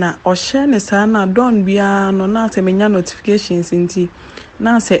 Na or share ne sana don't be no na se menya notifications inti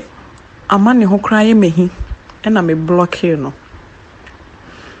na se amane ho cry mehi and I me block no.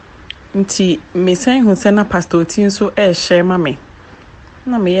 Nti me saying who send a pastor tin so share mommy.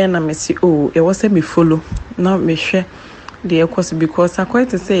 na me na me si oh e was me follow na me hwe the course because I quite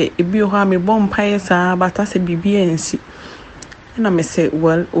to say ebi ho a me bom pae sa but I say bibi ensi na me say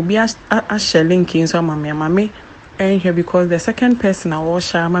well obi a share link in so mama and here because the second person I was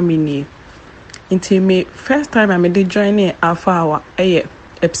share mama ni until me first time I made join Alpha Hour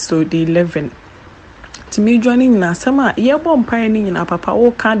episode 11 to me joining na sama ye bom pae ni na papa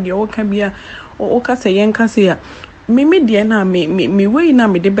o ka de o ka bia o ka say yen ka say me de na me we na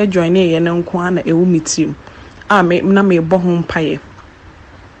me de be join ye na nko na ewu meeting me na me bo ho mpaye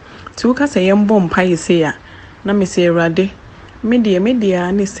ti wo ka say yem bo mpaye say ya na me say Awurade me de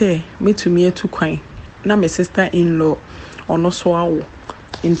ni say metumi etu kwan na me sister in law ono so awo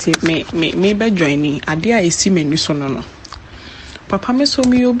nti me be join ade a esi menu so no papa me so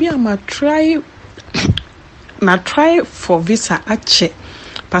me obi am try for visa ache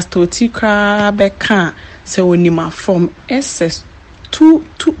pastor Tikra beka say onima from SS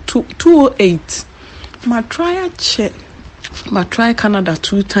 208 ma try ache ma try Canada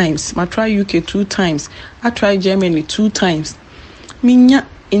 2 times ma try UK 2 times I try Germany 2 times minya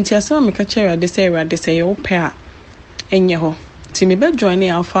inti asema me ka chere de say yo pair enye ho ti me be join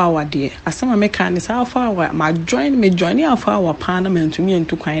Alpha Hour de asema me ka ni say Alpha Hour ma join Alpha Hour parliament me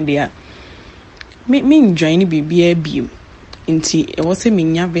ntu kwan de a me join bibia biem inti e wo se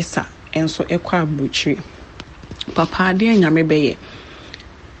minya visa enso ekwa abuchiri papa de nyame beye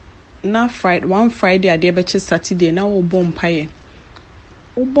na one Friday ade be Saturday na wo bom paye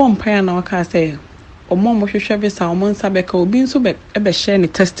na waka say omo hwehwe visa omo nsa beka obi nso be share ni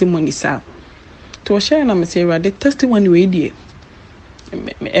testimony sa to share na me say Awurade testimony we die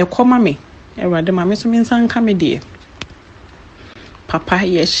e koma me Awurade ma me so me nsa nka me die papa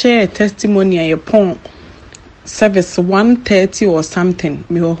ye share testimony a pon service 1:30 or something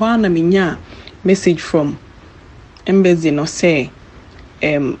me ho na me nya message from embassy no say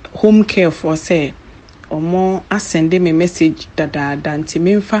home care for say omo asende me message dada nti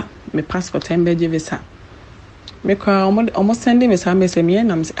me mfa me passport embassy visa me kwa omo send me some message me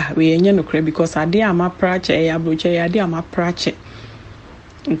na we enye no kra because ade ama prache ya broche ade ama prache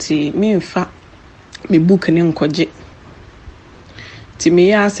nti me mfa me book ne nkoje ti me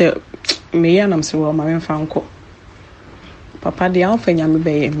ya say me ya nam se wo ma me mfa nko papa de alfa nya me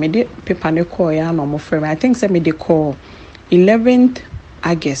be me de paper ne call ya no mo frame I think say me de call 11th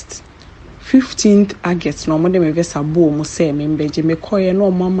August 15th August no mo de me visa bo mo say me mbeje me call ye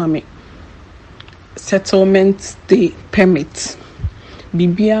no mama me settlement day permit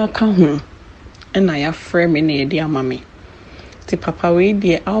bibia ka ho na ya frame me na de ama me ti papa we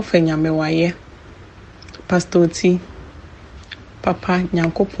de alfa nya me waye pastor ti papa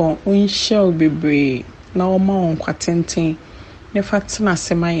nyankopon onhye obebre na o ma on kwatenten ne fatina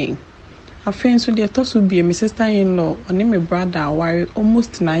semayen afen so de to so bie my sister in law oni my brother worry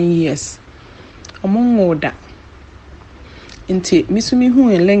almost 9 years among oda nti misumi hu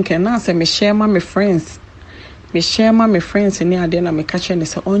en link na say me share my friends ni ade na me catch ne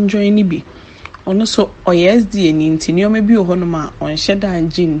say on join ni bi ono so oyesd ni nti ni o me bi ho no ma on sheda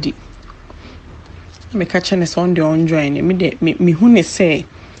anjindi me catch ne say on de on join me de me hu ne say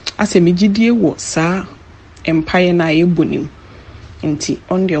ase me gidie wo sa empire na ebunim nti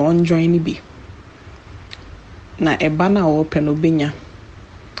on de on join bi na eba na open obenya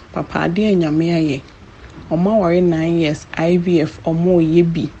papa de nyame aye omo ware 9 years IVF omo ye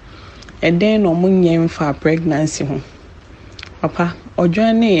bi eden no munye mfa pregnancy ho papa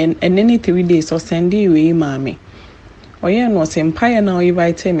ojoin ne enene 3 days o send we maame oye no se empire na o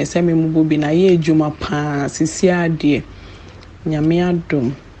invite me se me mubobi na ye ejuma pa sisi ade nyame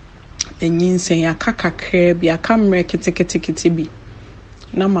adom enyinsen ya kakakra bi akamre kitikiti bi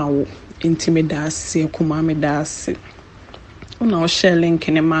na mawo intimidasi kuma me dasi una o share link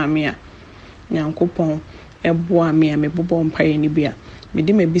ne maame a nyankopon eboa me a me bobo mpaye ni bia me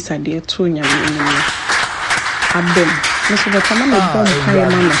de me bisa de to nyame ni abem me so beta na me bom mpaye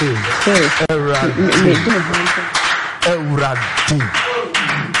mama me de Awurade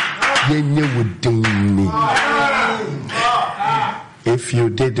yenye wodini. If you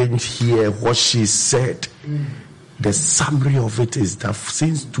didn't hear what she said, the summary of it is that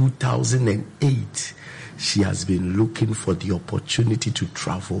since 2008, she has been looking for the opportunity to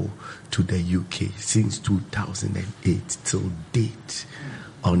travel to the UK since 2008 till date,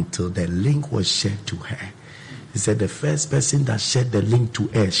 until the link was shared to her. He said the first person that shared the link to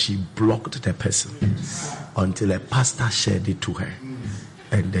her, she blocked the person until a pastor shared it to her.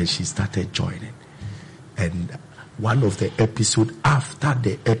 And then she started joining. And one of the episodes, after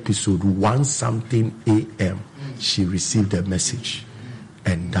the episode 1-something a.m., she received a message.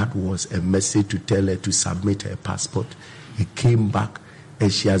 And that was a message to tell her to submit her passport. He came back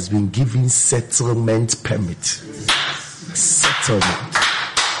and she has been given settlement permit. Settlement.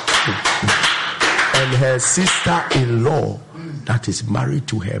 And her sister-in-law that is married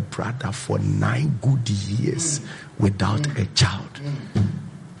to her brother for 9 good years without a child.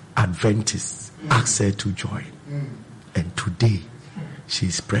 Adventists asked her to join. And today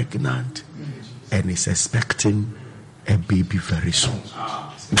she's pregnant and is expecting a baby very soon.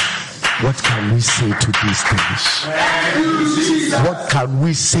 What can we say to these things? What can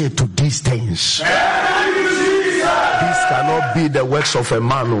we say to these things? This cannot be the works of a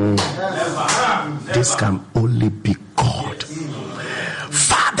man. This can only be God.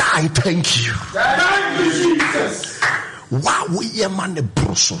 Father, I thank you. Why we man a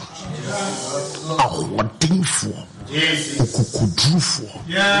broso?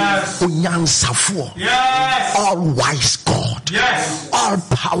 Yes. All wise God. Yes. All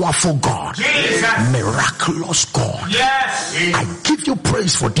powerful God. Jesus. Miraculous God. Yes. I give you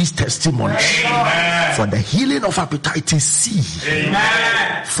praise for these testimonies. Amen. For the healing of hepatitis C.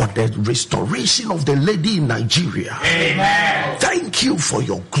 Amen. For the restoration of the lady in Nigeria. Amen. Thank you for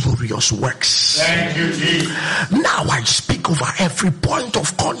your glorious works. Thank you, Jesus. Now I speak over every point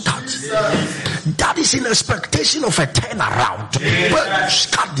of contact that is in expectation of a turnaround.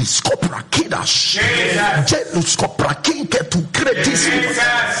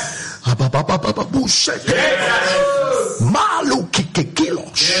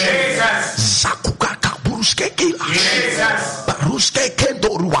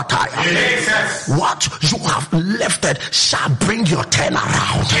 What you have lifted shall bring your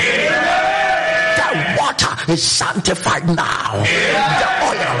turnaround. The water is sanctified now. The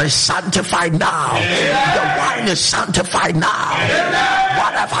oil is sanctified now. The wine is sanctified now.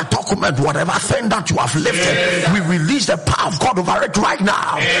 Whatever document, whatever thing that you have lifted, we release the power of God over it right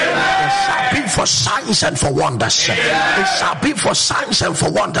now. It shall be for signs and for wonders. It shall be for signs and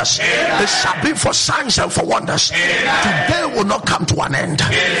for wonders. It shall be for signs and for wonders. Today will not come to an end.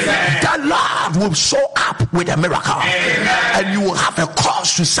 The Lord will show up with a miracle, and you will have a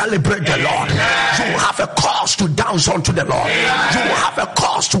cause to celebrate the Lord. You will have a cause to dance unto the Lord. You will have a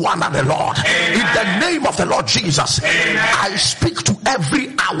cause to honor the Lord. In the name of the Lord Jesus, I speak to every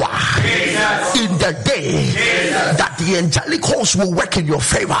hour in the day that the angelic host will work in your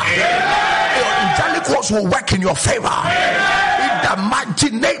favor. Your angelic host will work in your favor. In the mighty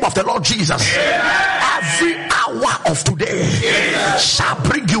name of the Lord Jesus, every hour of today shall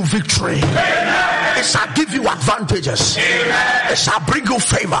bring you victory. It shall give you advantages. It shall bring you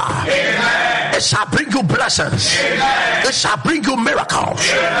favor. It shall bring you blessings. It shall bring you miracles.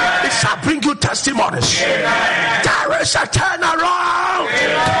 It shall bring you testimonies. There is a turnaround.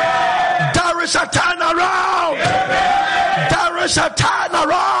 There is a turnaround. There is a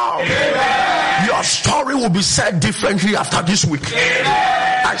turnaround. Your story will be said differently after this week.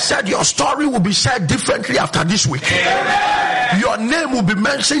 I said your story will be said differently after this week. Your name will be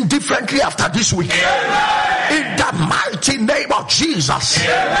mentioned differently after this week. In the mighty name of Jesus,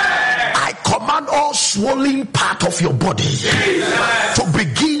 I command all swollen part of your body to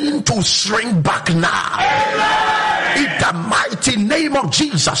begin to shrink back now. In the mighty name of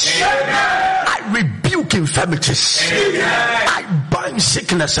Jesus, I rebuke infirmities. I bind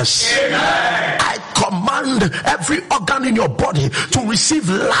sicknesses. I command every organ in your body to receive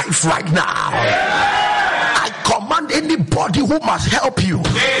life right now. I command anybody who must help you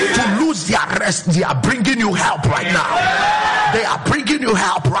to lose their rest. They are bringing you help right now. They are bringing you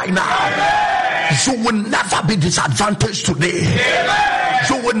help right now. You will never be disadvantaged today.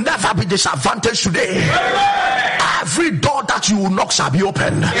 You will never be disadvantaged today. Every door that you will knock shall be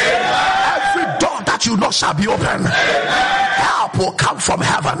opened. Every door that you knock shall be opened. Help will come from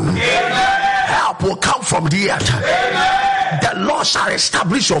heaven. Help will come from the earth. The Lord shall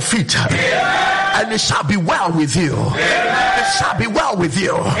establish your feet, and it shall be well with you. It shall be well with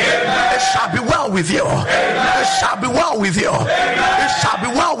you. It shall be well with you. It shall be well with you. It shall be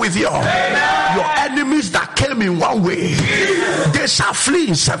well with you. Your enemies that came in one way, they shall flee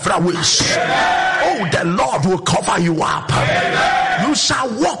in several ways. Oh, the Lord will cover you up. You shall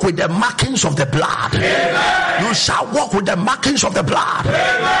walk with the markings of the blood. You shall walk with the markings of the blood.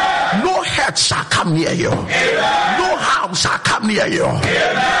 No hurt shall come near you. No harm shall come near you.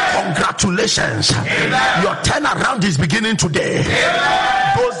 Congratulations. Your turnaround is beginning today.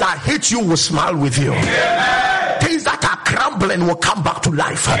 Those that hate you will smile with you. Things that are crumbling will come back to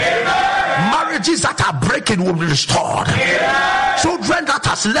life. Marriages that are breaking will be restored. Children that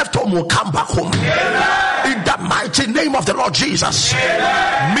has left home will come back home. In the mighty name of the Lord Jesus,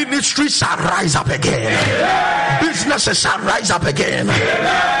 ministries shall rise up again. Businesses shall rise up again.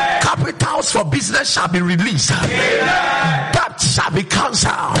 Capitals for business shall be released. That shall be cancelled.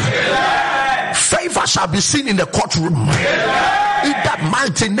 shall be seen in the courtroom. In the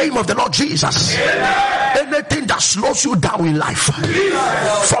mighty name of the Lord Jesus. Anything that slows you down in life,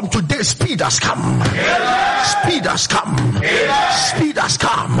 from today, speed has come. Speed has come. Speed has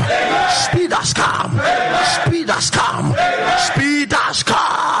come. Speed has come. Speed has come. Speed has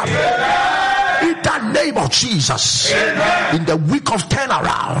come. In the name of Jesus. In the week of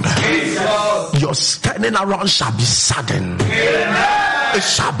turnaround, your turning around shall be sudden. It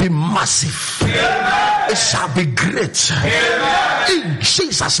shall be massive. It shall be great. In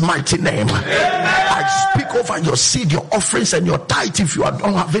Jesus' mighty name. I speak over your seed, your offerings, and your tithe. If you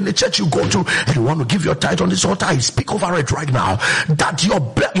don't have any church you go to and you want to give your tithe on this altar, I speak over it right now. That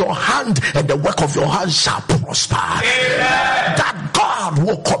your hand and the work of your hand shall prosper. That God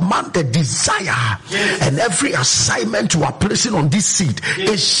will command the desire and every assignment you are placing on this seed,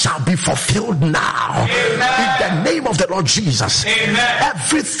 it shall be fulfilled now. In the name of the Lord Jesus.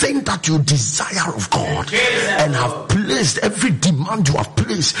 Everything that you desire of God and have placed, every demand you have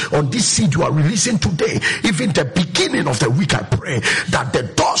placed on this seed you are releasing today, even the beginning of the week, I pray that the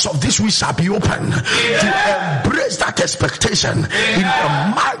doors of this week shall be open to embrace that expectation. In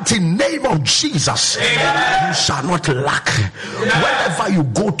the mighty name of Jesus, you shall not lack. Wherever you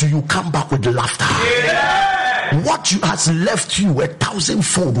go to, you come back with laughter. What has left you,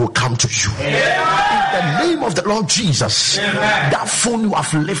 1,000-fold will come to you. In the name of the Lord Jesus, that phone you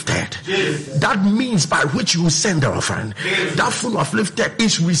have lifted, that means by which you send a offering, that phone you have lifted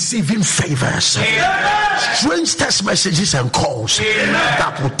is receiving favors, strange text messages and calls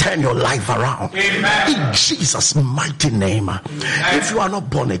that will turn your life around. In Jesus' mighty name. If you are not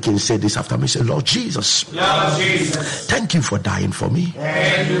born again, say this after me. Say, Lord Jesus, thank you for dying for me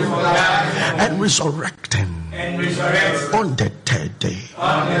and resurrecting on the third day.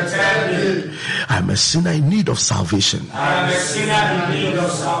 I'm a sinner in need of salvation.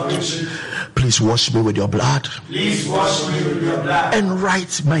 Please wash me with your blood. And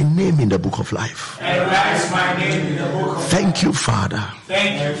write my name in the book of life. Thank you, Father.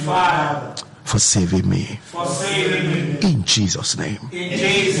 For saving me. In Jesus' name.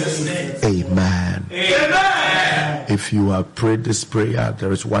 Amen. If you have prayed this prayer,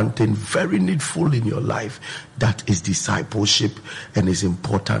 there is one thing very needful in your life. That is discipleship. And it's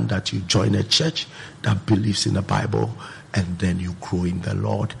important that you join a church that believes in the Bible, and then you grow in the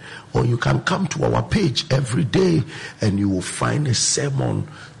Lord. Or you can come to our page every day and you will find a sermon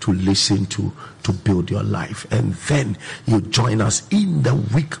to listen to build your life. And then you join us in the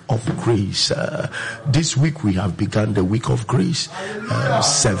week of grace. This week we have begun the week of grace.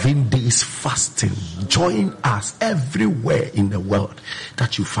 7 days fasting. Join us everywhere in the world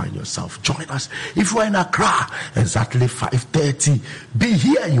that you find yourself. Join us. If you are in Accra, exactly 5:30, be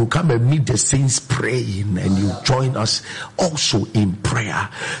here. You come and meet the saints praying, and you join us also in prayer.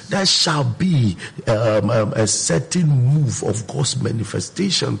 There shall be a certain move of God's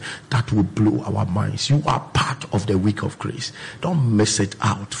manifestation that will blow our minds. You are part of the week of grace. Don't miss it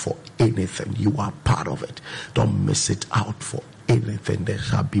out for anything. You are part of it. Don't miss it out for anything. There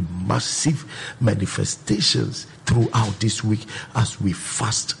shall be massive manifestations throughout this week as we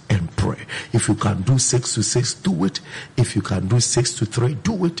fast and pray. If you can do 6 to 6, do it. If you can do 6 to 3,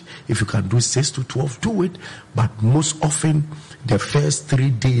 do it. If you can do 6 to 12, do it. But most often, the first 3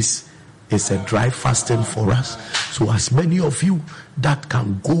 days is a dry fasting for us. So as many of you that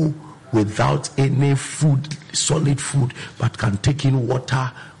can go without any food, solid food, but can take in water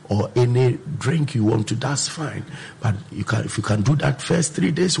or any drink you want to, that's fine. But if you can do that first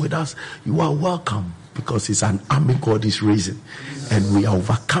 3 days with us, you are welcome, because it's an army God is raising, and we are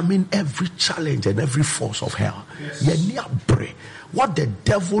overcoming every challenge and every force of hell. Yes. What the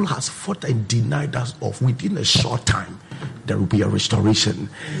devil has fought and denied us of, within a short time, there will be a restoration.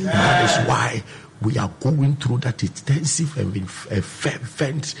 And that is why we are going through that intensive and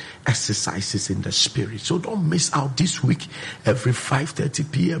fervent exercises in the spirit. So don't miss out this week. Every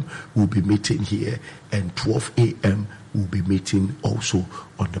 5:30 p.m. we'll be meeting here, and 12 a.m. we'll be meeting also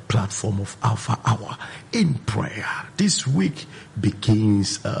on the platform of Alpha Hour in prayer. This week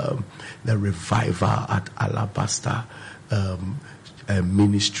begins the revival at Alabaster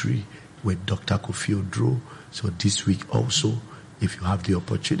ministry with Dr. Kofi Odro. So this week also, if you have the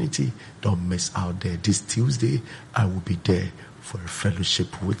opportunity, don't miss out there. This Tuesday, I will be there for a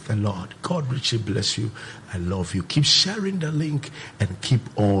fellowship with the Lord. God richly bless you. I love you. Keep sharing the link and keep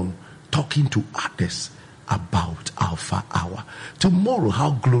on talking to others about Alpha Hour. Tomorrow,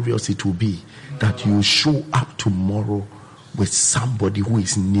 how glorious it will be that you show up tomorrow with somebody who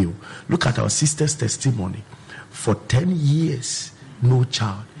is new. Look at our sister's testimony. For 10 years, no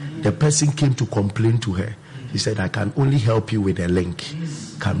child. The person came to complain to her. He said, I can only help you with a link.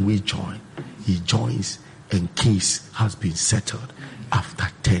 Can we join? he joins and case has been settled after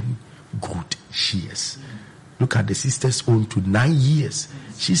 10 good years. Look at the sister's own to 9 years.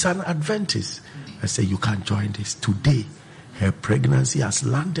 She's an Adventist. I say you can join this. Today, her pregnancy has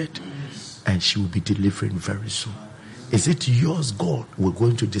landed and she will be delivering very soon. Is it yours, God? We're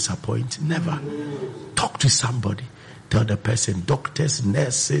going to disappoint? Never. Talk to somebody. Tell the person, doctors,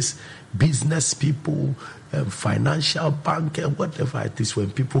 nurses, business people, financial banker, whatever it is,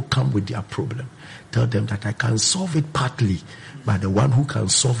 when people come with their problem, tell them that I can solve it partly, but the one who can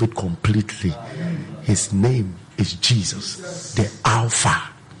solve it completely, his name is Jesus, the Alpha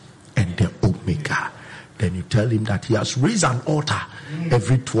and the Omega. Then you tell him that he has raised an altar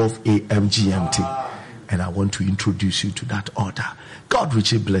every 12 a.m. GMT. And I want to introduce you to that altar. God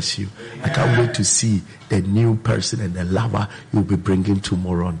richly bless you. I can't wait to see the new person and the lover you'll be bringing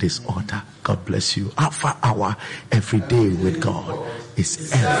tomorrow on this altar. God bless you. Alpha Hour, every day with God,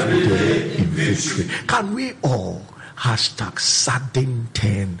 is every day in victory. Can we all hashtag sudden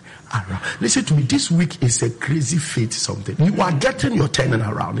turn around? Listen to me. This week is a crazy faith something. You are getting your turning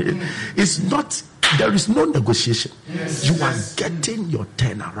around. It's not. There is no negotiation. You are getting your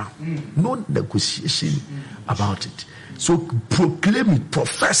turnaround. No negotiation about it. So proclaim it,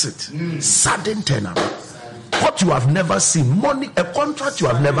 profess it. Sudden turnaround. What you have never seen, money, a contract you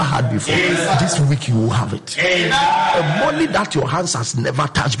have never had before. This week you will have it. A money that your hands has never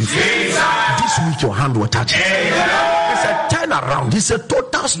touched before. This week your hand will touch it. It's a turnaround. It's a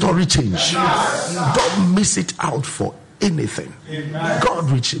total story change. Don't miss it out for anything.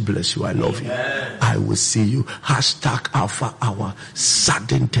 God richly bless you. I love you. I will see you. Hashtag Alpha Hour,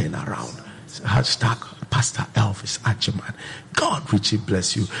 sudden turnaround. Hashtag Pastor Elvis Agyemang. God richly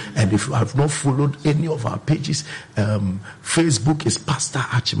bless you. And if you have not followed any of our pages, Facebook is Pastor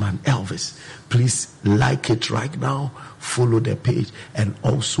Agyemang Elvis. Please like it right now. Follow the page and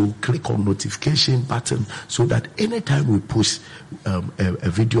also click on notification button so that anytime we post a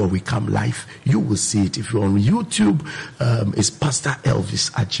video or we come live, you will see it. If you're on YouTube, it's Pastor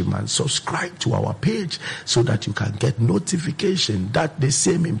Elvis Agyemang. Subscribe to our page so that you can get notification. That the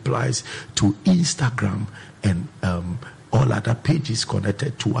same implies to Instagram and all other pages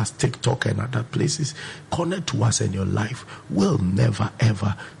connected to us, TikTok and other places. Connect to us and your life will never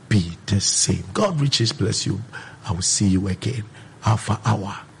ever be the same. God richly bless you. I will see you again. Alpha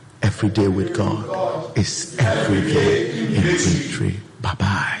Hour, every day with God is every day in victory. Bye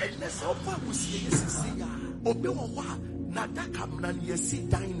bye.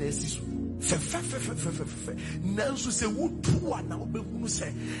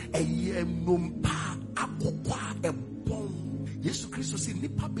 Yesu Kristo si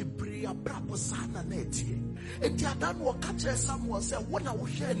nipa bebre abrabo sana na etie. Enti adan wo ka kire Samuel say wona wo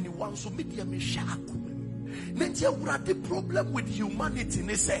hwe ni wan so media me hwe akom. Nenti awurade problem with humanity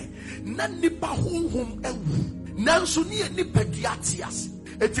ne say na nipa honhom ewu. Nanso ne nipa diatias.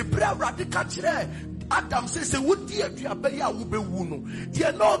 Enti bre awurade ka kire Adam say wodi aduaba ya wo bewu no.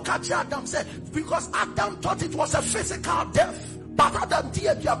 Dey no ka kire Adam say because Adam thought it was a physical death. But Adam,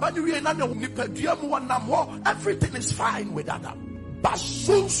 everything is fine with Adam. But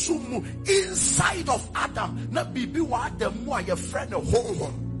inside of Adam, na bibi wa Adam wa your friend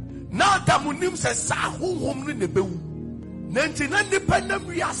home. Na Adam unim se sa home ni nebewu. Nenti na nipa na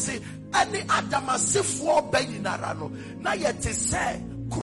wiase any Adam asifo be yinara no. Na yete say